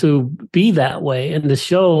 to be that way and to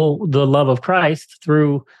show the love of Christ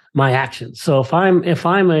through my actions. So if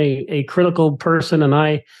I'm a critical person and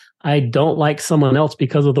I don't like someone else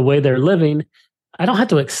because of the way they're living, I don't have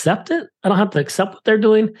to accept it. I don't have to accept what they're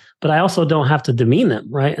doing, but I also don't have to demean them,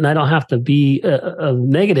 right? And I don't have to be a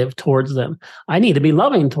negative towards them. I need to be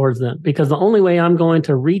loving towards them, because the only way I'm going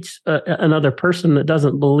to reach another person that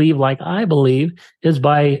doesn't believe like I believe is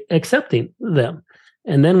by accepting them.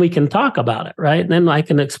 And then we can talk about it, right? And then I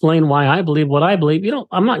can explain why I believe what I believe.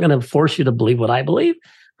 I'm not going to force you to believe what I believe,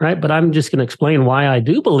 right? But I'm just going to explain why I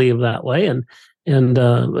do believe that way. And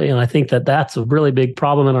I think that that's a really big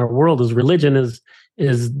problem in our world. Is religion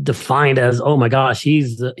is defined as, oh my gosh,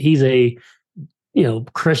 he's a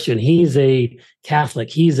Christian, he's a Catholic,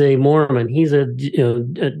 he's a Mormon, he's a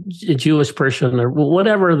Jewish person, or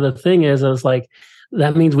whatever the thing is. And it's like,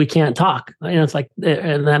 that means we can't talk. And it's like,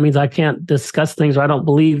 and that means I can't discuss things, or I don't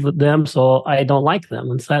believe them, so I don't like them.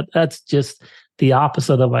 And so that's just the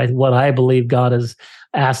opposite of what I believe God has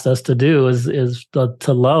asked us to do, is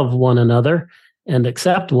to love one another and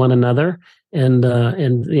accept one another. And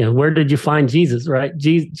where did you find Jesus? Right,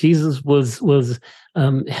 Jesus was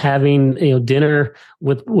having dinner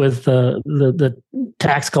with the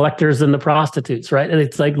tax collectors and the prostitutes, right? And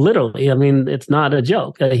it's like, literally, I mean, it's not a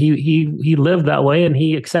joke. He lived that way, and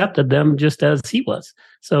he accepted them just as he was.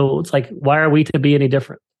 So it's like, why are we to be any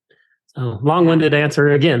different? So long-winded answer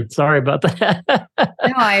again. Sorry about that.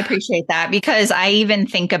 No, I appreciate that, because I even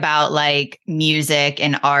think about like music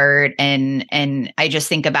and art, and I just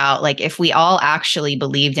think about like, if we all actually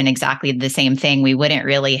believed in exactly the same thing, we wouldn't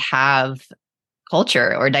really have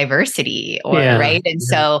culture or diversity, or right. And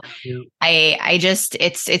so I just,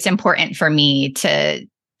 it's important for me to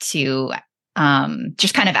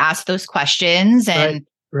just kind of ask those questions. And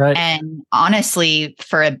right. And honestly,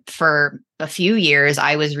 for a few years,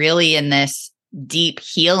 I was really in this deep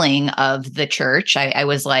healing of the church. I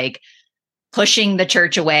was like pushing the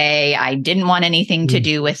church away. I didn't want anything to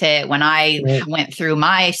do with it when I went through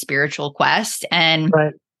my spiritual quest. And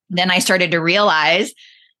then I started to realize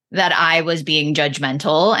that I was being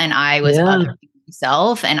judgmental, and I was othering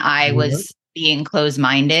myself, and I was being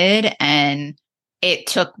closed-minded. And it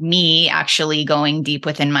took me actually going deep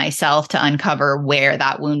within myself to uncover where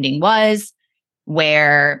that wounding was,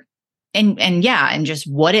 and just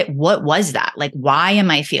what was that? Like, why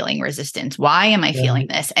am I feeling resistance? Why am I feeling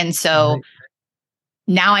this? And so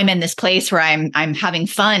now I'm in this place where I'm having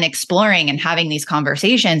fun exploring and having these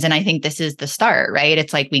conversations. And I think this is the start, right?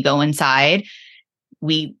 It's like, we go inside,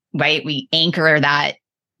 we anchor that,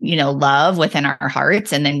 love within our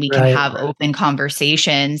hearts, and then we can have open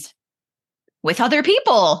conversations with other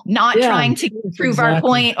people, not trying to prove our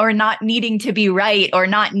point, or not needing to be right, or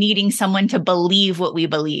not needing someone to believe what we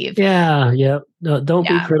believe. No, don't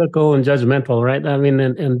be critical and judgmental, right? I mean,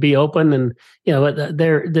 and be open. And,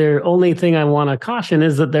 the only thing I want to caution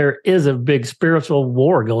is that there is a big spiritual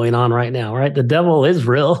war going on right now, right? The devil is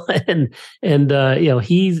real. and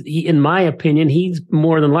he, in my opinion, he's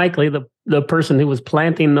more than likely the person who was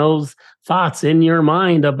planting those thoughts in your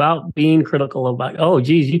mind about being critical about, oh,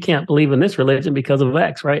 geez, you can't believe in this religion because of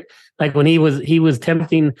X, right? Like when he was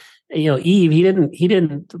tempting, Eve, he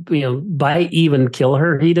didn't, bite Eve and kill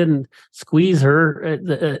her. He didn't squeeze her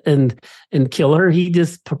and kill her. He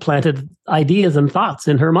just planted ideas and thoughts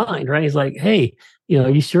in her mind, right? He's like, hey,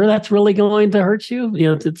 you sure that's really going to hurt you?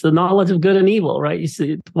 It's the knowledge of good and evil, right? You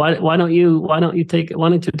see, why don't you take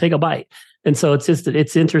a bite? And so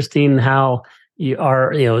it's interesting how,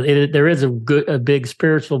 there is a big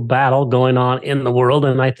spiritual battle going on in the world,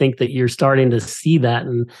 and I think that you're starting to see that,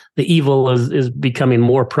 and the evil is becoming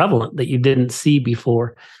more prevalent that you didn't see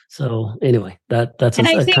before. So anyway, that's kind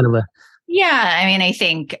of a. Yeah, I mean, I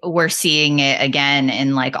think we're seeing it again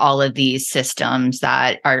in like all of these systems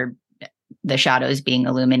that are the shadows being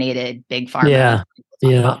illuminated, big pharma.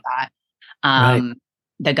 Yeah, about that. Right.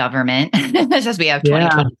 The government, as we have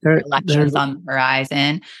 2020 elections on the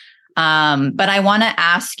horizon. But I want to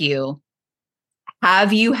ask you,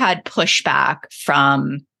 have you had pushback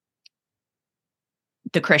from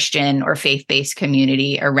the Christian or faith-based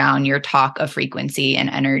community around your talk of frequency and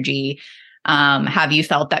energy? Have you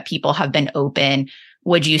felt that people have been open?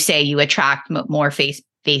 Would you say you attract more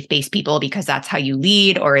faith-based people because that's how you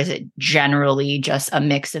lead, or is it generally just a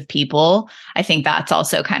mix of people? I think that's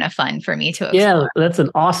also kind of fun for me to explore. Yeah, that's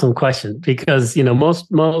an awesome question, because most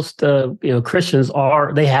Christians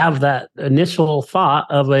they have that initial thought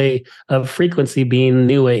of frequency being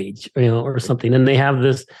new age, or something, and they have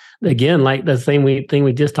this, again, like the same thing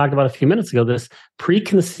we just talked about a few minutes ago, this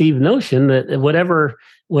preconceived notion that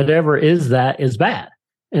whatever is that is bad.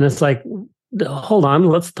 And it's like, hold on,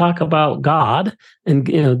 let's talk about God. And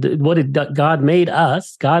what did God made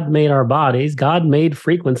us? God made our bodies. God made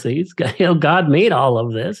frequencies. God made all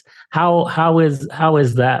of this. How is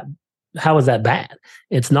that bad?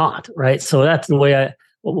 It's not, right? So that's the way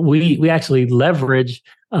we actually leverage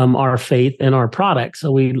our faith in our product.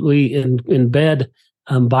 So we embed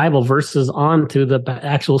Bible verses onto the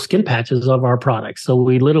actual skin patches of our products. So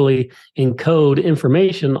we literally encode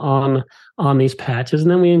information on these patches, and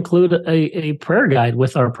then we include a prayer guide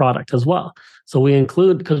with our product as well. So we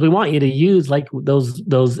include, because we want you to use like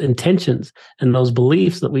those intentions and those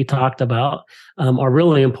beliefs that we talked about are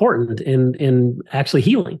really important in actually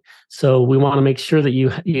healing. So we want to make sure that you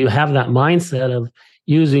have that mindset of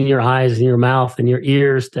using your eyes and your mouth and your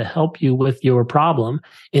ears to help you with your problem,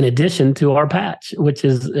 in addition to our patch, which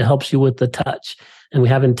it helps you with the touch. And we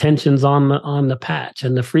have intentions on the patch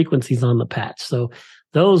and the frequencies on the patch. So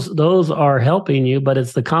those are helping you, but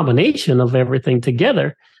it's the combination of everything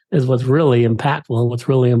together is what's really impactful and what's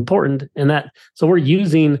really important. And so we're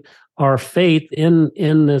using our faith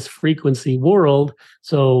in this frequency world.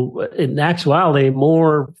 So in actuality,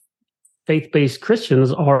 more faith-based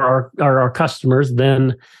Christians are our customers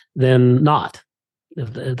than not,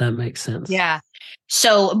 if that makes sense. Yeah.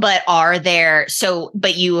 So, but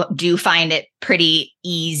you do find it pretty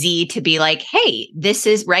easy to be like, hey, this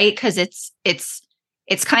is right. Cause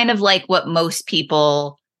it's kind of like what most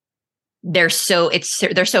people, they're so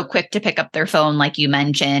quick to pick up their phone, like you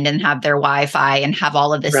mentioned, and have their Wi-Fi and have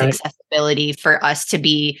all of this accessibility for us to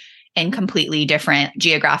be in completely different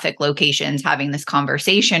geographic locations having this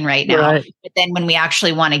conversation right now. Right. But then when we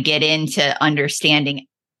actually want to get into understanding,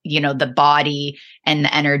 the body and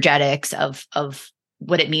the energetics of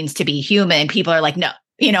what it means to be human, people are like, no,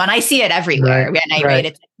 and I see it everywhere. Right.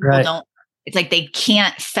 It's like people don't, it's like they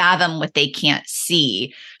can't fathom what they can't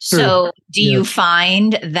see. So do you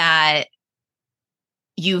find that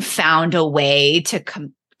you found a way to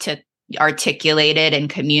articulate it and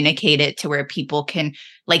communicate it to where people can,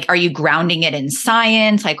 like, are you grounding it in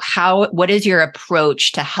science? Like what is your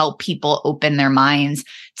approach to help people open their minds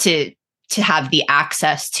to have the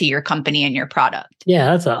access to your company and your product? Yeah,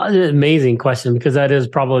 that's an amazing question, because that is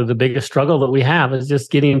probably the biggest struggle that we have, is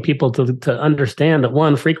just getting people to understand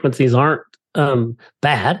that frequencies aren't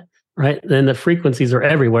bad, right? Then the frequencies are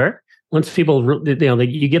everywhere. Once people,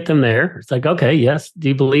 you get them there, it's like, okay, yes. Do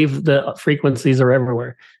you believe the frequencies are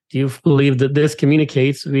everywhere? Do you believe that this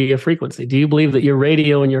communicates via frequency? Do you believe that your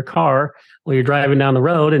radio in your car, when you're driving down the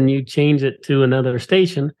road and you change it to another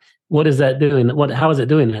station, what is that doing? How is it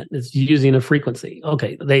doing that? It's using a frequency.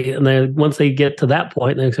 Okay. Once they get to that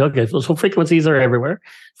point, they say, okay, so frequencies are everywhere.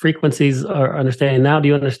 Frequencies are understanding. Now, do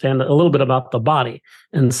you understand a little bit about the body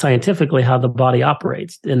and scientifically how the body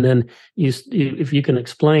operates? And then if you can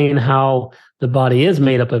explain how the body is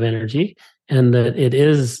made up of energy, and that it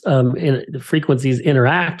is the frequencies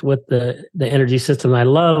interact with the energy system. I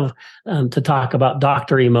love to talk about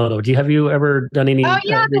Dr. Emoto. Have you ever done any? Oh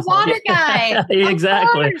yeah, the water guy.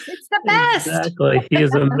 Exactly, it's the best. Exactly, he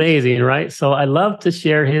is amazing, right? So I love to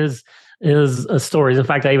share his stories. In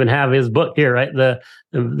fact, I even have his book here, right?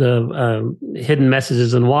 The hidden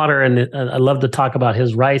messages in water, and I love to talk about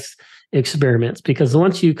his rice experiments, because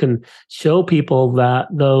once you can show people that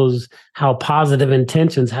how positive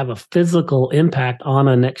intentions have a physical impact on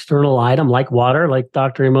an external item like water, like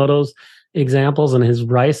Dr. Emoto's examples and his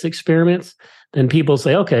rice experiments, then people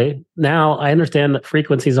say, okay, now I understand that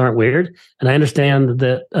frequencies aren't weird, and I understand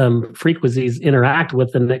that frequencies interact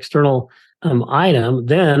with an external item,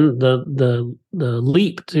 then the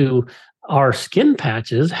leap to our skin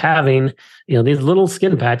patches having, these little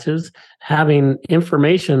skin patches having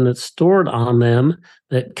information that's stored on them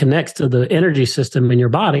that connects to the energy system in your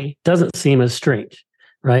body doesn't seem as strange,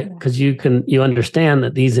 right? Because you understand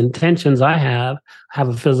that these intentions I have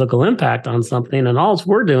a physical impact on something, and all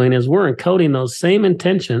we're doing is we're encoding those same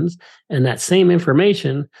intentions and that same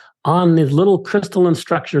information on these little crystalline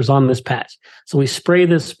structures on this patch. So we spray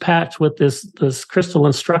this patch with this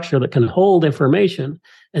crystalline structure that can hold information,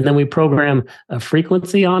 and then we program a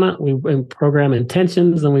frequency on it. We program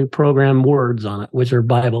intentions, and we program words on it, which are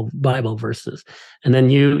Bible verses. And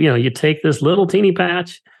then you take this little teeny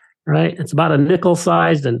patch, right? It's about a nickel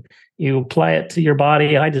sized, and you apply it to your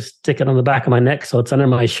body. I just stick it on the back of my neck so it's under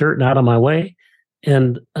my shirt and out of my way.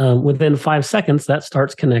 And within 5 seconds, that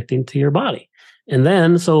starts connecting to your body. And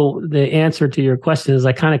then, so the answer to your question is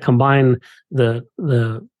I kind of combine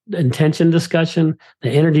the intention discussion, the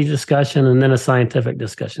energy discussion, and then a scientific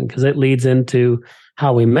discussion, because it leads into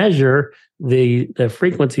how we measure the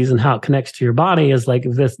frequencies and how it connects to your body is like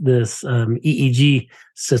this EEG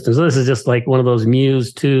system. So this is just like one of those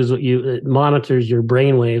Muse 2s. It monitors your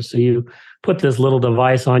brain waves. So you put this little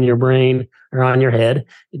device on your brain or on your head,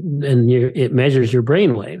 and it measures your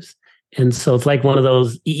brain waves. And so it's like one of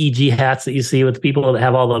those EEG hats that you see with people that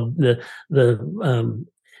have all the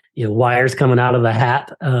wires coming out of the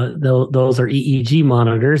hat. Those are EEG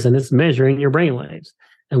monitors, and it's measuring your brain waves.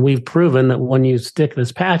 And we've proven that when you stick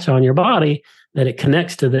this patch on your body, that it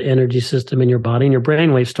connects to the energy system in your body, and your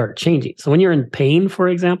brain waves start changing. So when you're in pain, for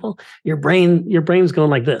example, your brain's going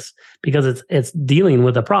like this because it's dealing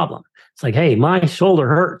with a problem. It's like, hey, my shoulder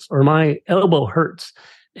hurts or my elbow hurts.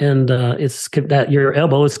 And it's that your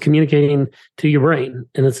elbow is communicating to your brain,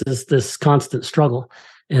 and it's this constant struggle.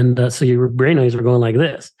 And so your brainwaves are going like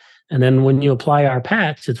this. And then when you apply our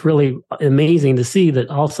patch, it's really amazing to see that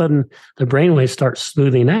all of a sudden the brainwaves start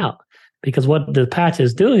smoothing out, because what the patch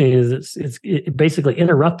is doing is it's basically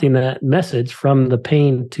interrupting that message from the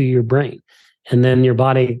pain to your brain. And then your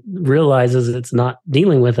body realizes it's not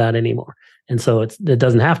dealing with that anymore. And so it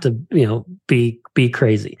doesn't have to, be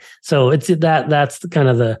crazy. So it's that's kind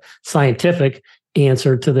of the scientific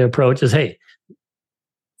answer to the approach is, hey,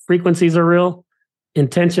 frequencies are real,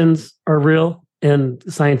 intentions are real, and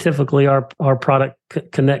scientifically our product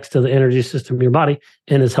connects to the energy system in your body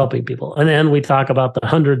and is helping people. And then we talk about the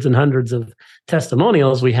hundreds and hundreds of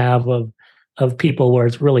testimonials we have of people where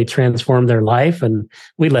it's really transformed their life, and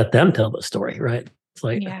we let them tell the story, right? It's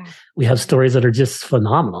like we have stories that are just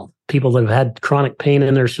phenomenal. People that have had chronic pain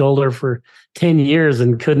in their shoulder for 10 years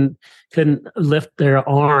and couldn't lift their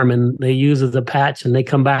arm, and they use it as a patch, and they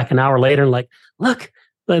come back an hour later and like, look,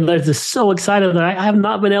 and they're just so excited that I have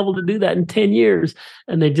not been able to do that in 10 years.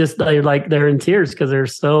 And they're in tears because they're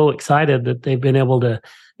so excited that they've been able to,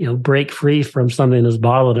 break free from something that's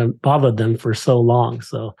bothered them for so long.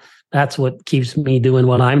 So that's what keeps me doing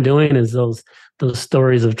what I'm doing, is those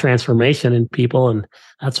stories of transformation in people. And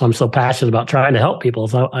that's why I'm so passionate about trying to help people.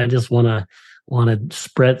 So I just want to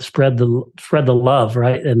spread the love,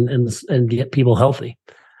 right? And get people healthy.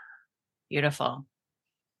 Beautiful.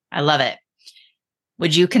 I love it.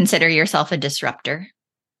 Would you consider yourself a disruptor?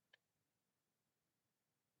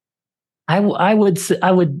 I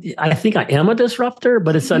think I am a disruptor,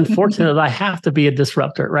 but it's unfortunate that I have to be a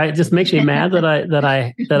disruptor, right? It just makes me mad that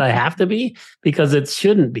I have to be, because it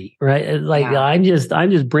shouldn't be, right? It's like I'm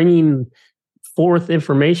just bringing forth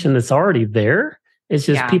information that's already there. It's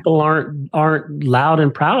just people aren't loud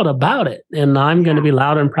and proud about it, and I'm going to be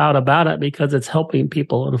loud and proud about it because it's helping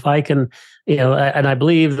people. And if I can, and I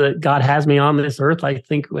believe that God has me on this earth. I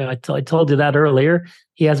think I told you that earlier.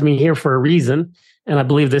 He has me here for a reason. And I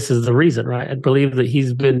believe this is the reason, right? I believe that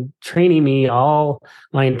he's been training me all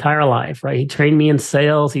my entire life, right? He trained me in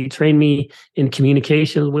sales. He trained me in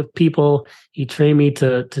communications with people. He trained me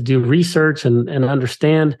to do research and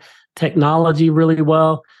understand technology really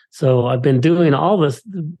well. So I've been doing all this,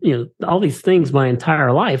 all these things my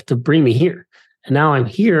entire life to bring me here. And now I'm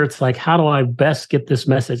here. It's like, how do I best get this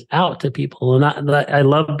message out to people? And I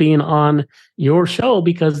love being on your show,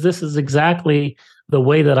 because this is exactly the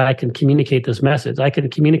way that I can communicate this message. I can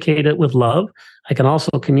communicate it with love. I can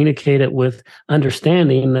also communicate it with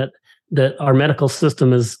understanding that our medical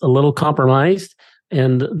system is a little compromised,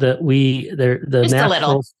 and that the just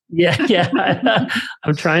natural,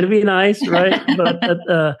 I'm trying to be nice, right?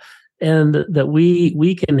 But and that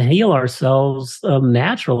we can heal ourselves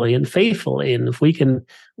naturally and faithfully, and if we can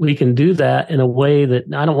do that in a way that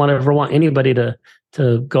I don't ever want anybody to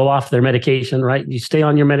to go off their medication, right? You stay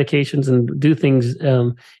on your medications and do things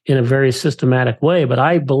in a very systematic way. But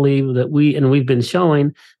I believe that we've been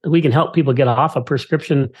showing that we can help people get off a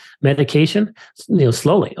prescription medication,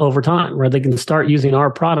 slowly over time, where they can start using our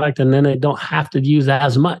product and then they don't have to use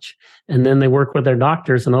as much. And then they work with their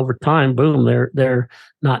doctors, and over time, boom, they're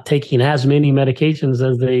not taking as many medications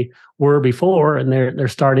as they were before, and they're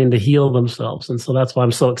starting to heal themselves. And so that's why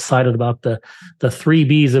I'm so excited about the 3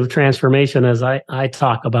 B's of transformation, as I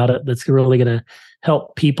talk about it. That's really going to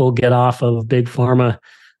help people get off of big pharma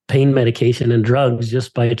pain medication and drugs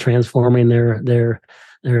just by transforming their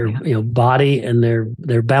body, and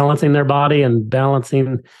they're balancing their body and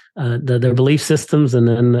balancing their belief systems, and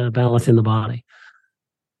then balancing the body.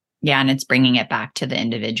 Yeah, and it's bringing it back to the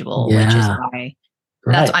individual, which is why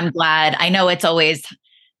I'm glad. I know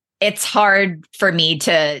it's hard for me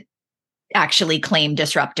to actually claim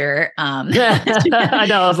disruptor. I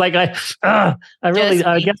know. I was like,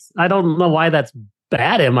 I guess I don't know why that's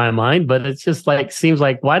bad in my mind, but it's just like, seems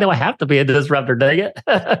like, why do I have to be a disruptor? Dang it.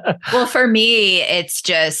 Well, for me, it's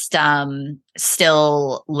just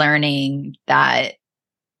still learning that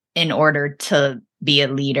in order to be a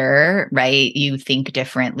leader, right? You think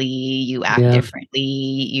differently, you act differently,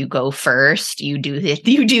 you go first, you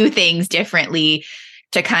do things differently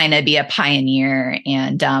to kind of be a pioneer.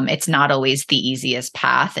 And it's not always the easiest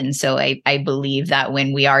path. And so I believe that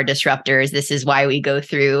when we are disruptors, this is why we go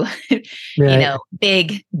through,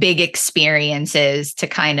 big experiences to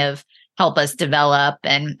kind of help us develop.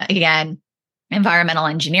 And again, environmental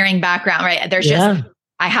engineering background, right? There's just,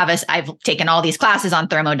 I've taken all these classes on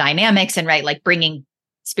thermodynamics and like bringing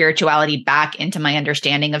spirituality back into my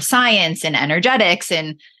understanding of science and energetics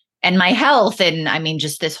and my health. And I mean,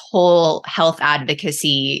 just this whole health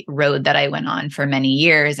advocacy road that I went on for many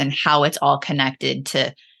years, and how it's all connected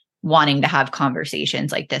to wanting to have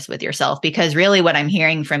conversations like this with yourself. Because really what I'm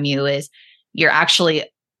hearing from you is you're actually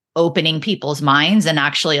opening people's minds, and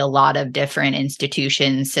actually a lot of different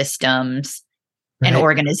institutions, systems, and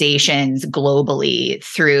organizations globally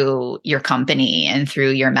through your company and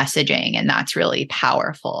through your messaging. And that's really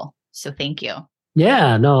powerful. So thank you.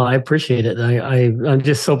 Yeah, no, I appreciate it. I'm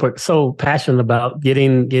just so passionate about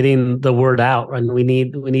getting the word out, and we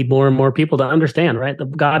need more and more people to understand, right?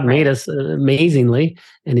 God made us amazingly,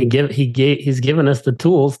 and He's given us the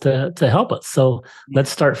tools to help us. So let's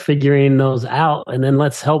start figuring those out, and then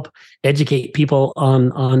let's help educate people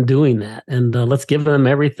on doing that, and let's give them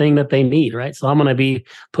everything that they need, right? So I'm going to be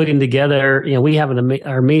putting together. We have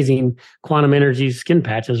our amazing quantum energy skin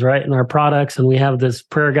patches, right, and our products, and we have this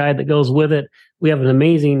prayer guide that goes with it. We have an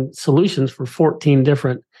amazing solutions for 14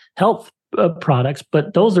 different health products,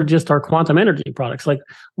 but those are just our quantum energy products. Like,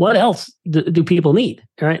 what else do people need?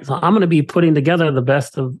 Right. So I'm going to be putting together the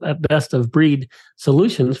best of breed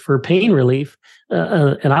solutions for pain relief.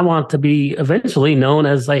 And I want to be eventually known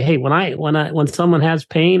as like, hey, when someone has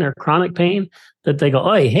pain or chronic pain, that they go,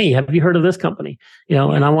 oh, hey, have you heard of this company?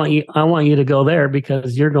 And I want you to go there,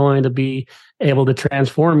 because you're going to be able to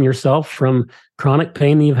transform yourself from chronic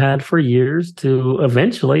pain that you've had for years to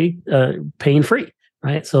eventually pain-free,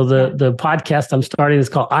 right? So the podcast I'm starting is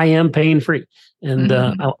called I Am Pain-Free. And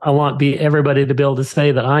I want everybody to be able to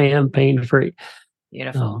say that I am pain-free.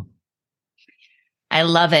 Beautiful. I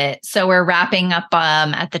love it. So we're wrapping up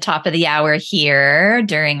at the top of the hour here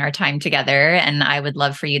during our time together. And I would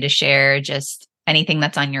love for you to share just anything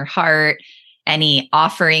that's on your heart, any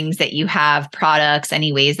offerings that you have, products,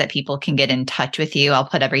 any ways that people can get in touch with you. I'll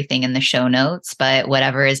put everything in the show notes, but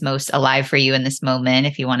whatever is most alive for you in this moment,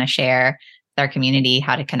 if you want to share with our community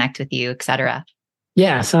how to connect with you, etc.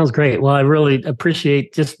 Yeah, sounds great. Well, I really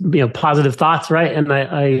appreciate just positive thoughts, right? And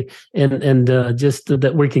just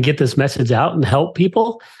that we can get this message out and help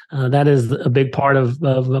people. That is a big part of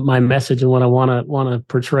my message and what I want to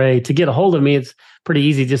portray. To get a hold of me, it's pretty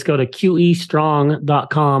easy. Just go to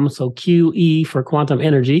QEstrong.com. So QE for quantum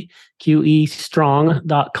energy,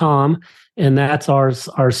 QEstrong.com, and that's our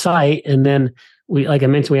site. And then like I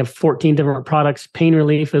mentioned, we have 14 different products. Pain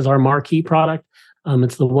relief is our marquee product.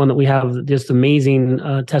 It's the one that we have just amazing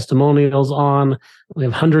testimonials on. We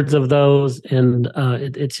have hundreds of those, and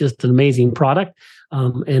it's just an amazing product.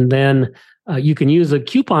 And then you can use a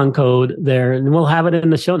coupon code there, and we'll have it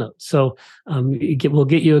in the show notes. So we'll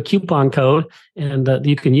get you a coupon code, and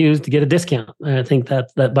you can use to get a discount. And I think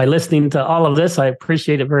that by listening to all of this, I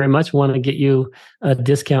appreciate it very much. Want to get you a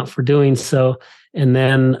discount for doing so. And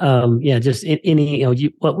then, just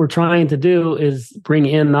what we're trying to do is bring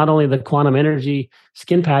in not only the quantum energy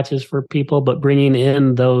skin patches for people, but bringing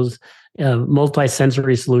in those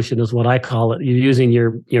multi-sensory solution is what I call it. You're using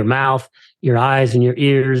your mouth, your eyes, and your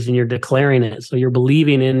ears, and you're declaring it. So you're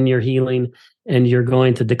believing in your healing, and you're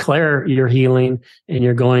going to declare your healing, and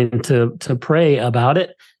you're going to pray about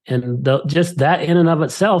it. And just that in and of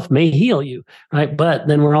itself may heal you, right? But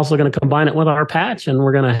then we're also going to combine it with our patch, and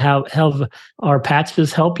we're going to have our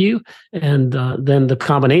patches help you. And then the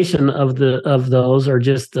combination of those are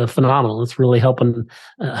just phenomenal. It's really helping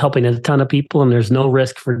a ton of people, and there's no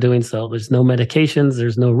risk for doing so. There's no medications.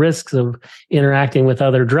 There's no risks of interacting with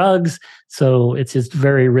other drugs. So it's just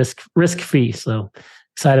very risk free. So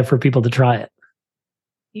excited for people to try it.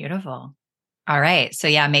 Beautiful. All right. So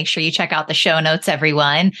yeah, make sure you check out the show notes,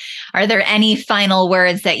 everyone. Are there any final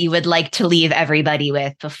words that you would like to leave everybody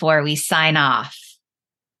with before we sign off?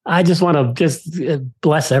 I just want to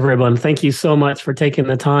bless everyone. Thank you so much for taking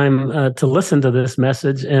the time to listen to this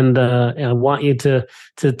message. And I want you to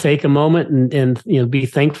take a moment and be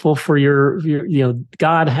thankful for your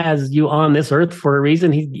God has you on this earth for a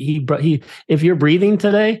reason. He if you're breathing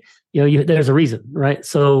today, there's a reason, right?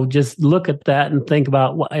 So just look at that and think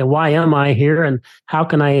about why am I here and how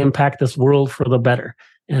can I impact this world for the better?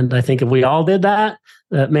 And I think if we all did that,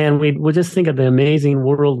 man, we'd just think of the amazing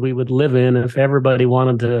world we would live in if everybody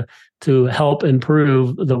wanted to help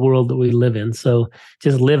improve the world that we live in. So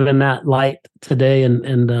just live in that light today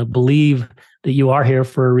and believe that you are here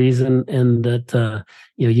for a reason, and that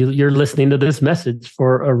you're listening to this message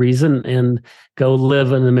for a reason, and go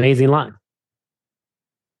live an amazing life.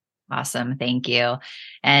 Awesome. Thank you.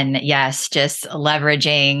 And yes, just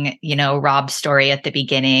leveraging, Rob's story at the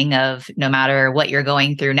beginning of no matter what you're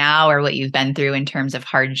going through now or what you've been through in terms of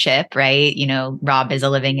hardship, right? Rob is a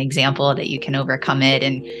living example that you can overcome it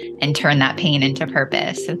and turn that pain into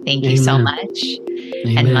purpose. So thank you so much.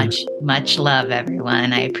 Amen. And much, much love,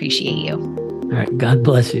 everyone. I appreciate you. All right. God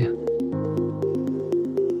bless you.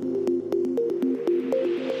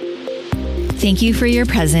 Thank you for your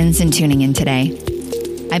presence and tuning in today.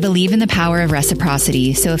 I believe in the power of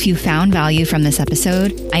reciprocity, so if you found value from this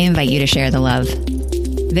episode, I invite you to share the love.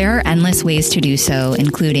 There are endless ways to do so,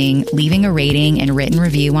 including leaving a rating and written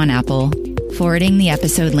review on Apple, forwarding the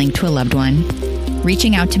episode link to a loved one,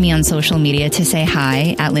 reaching out to me on social media to say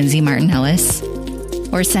hi at Lindsay Martin Ellis,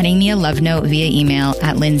 or sending me a love note via email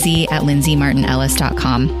at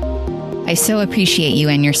lindsay@lindsaymartinellis.com. I so appreciate you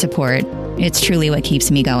and your support. It's truly what keeps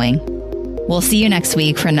me going. We'll see you next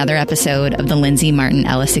week for another episode of the Lindsay Martin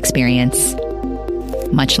Ellis Experience.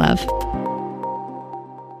 Much love.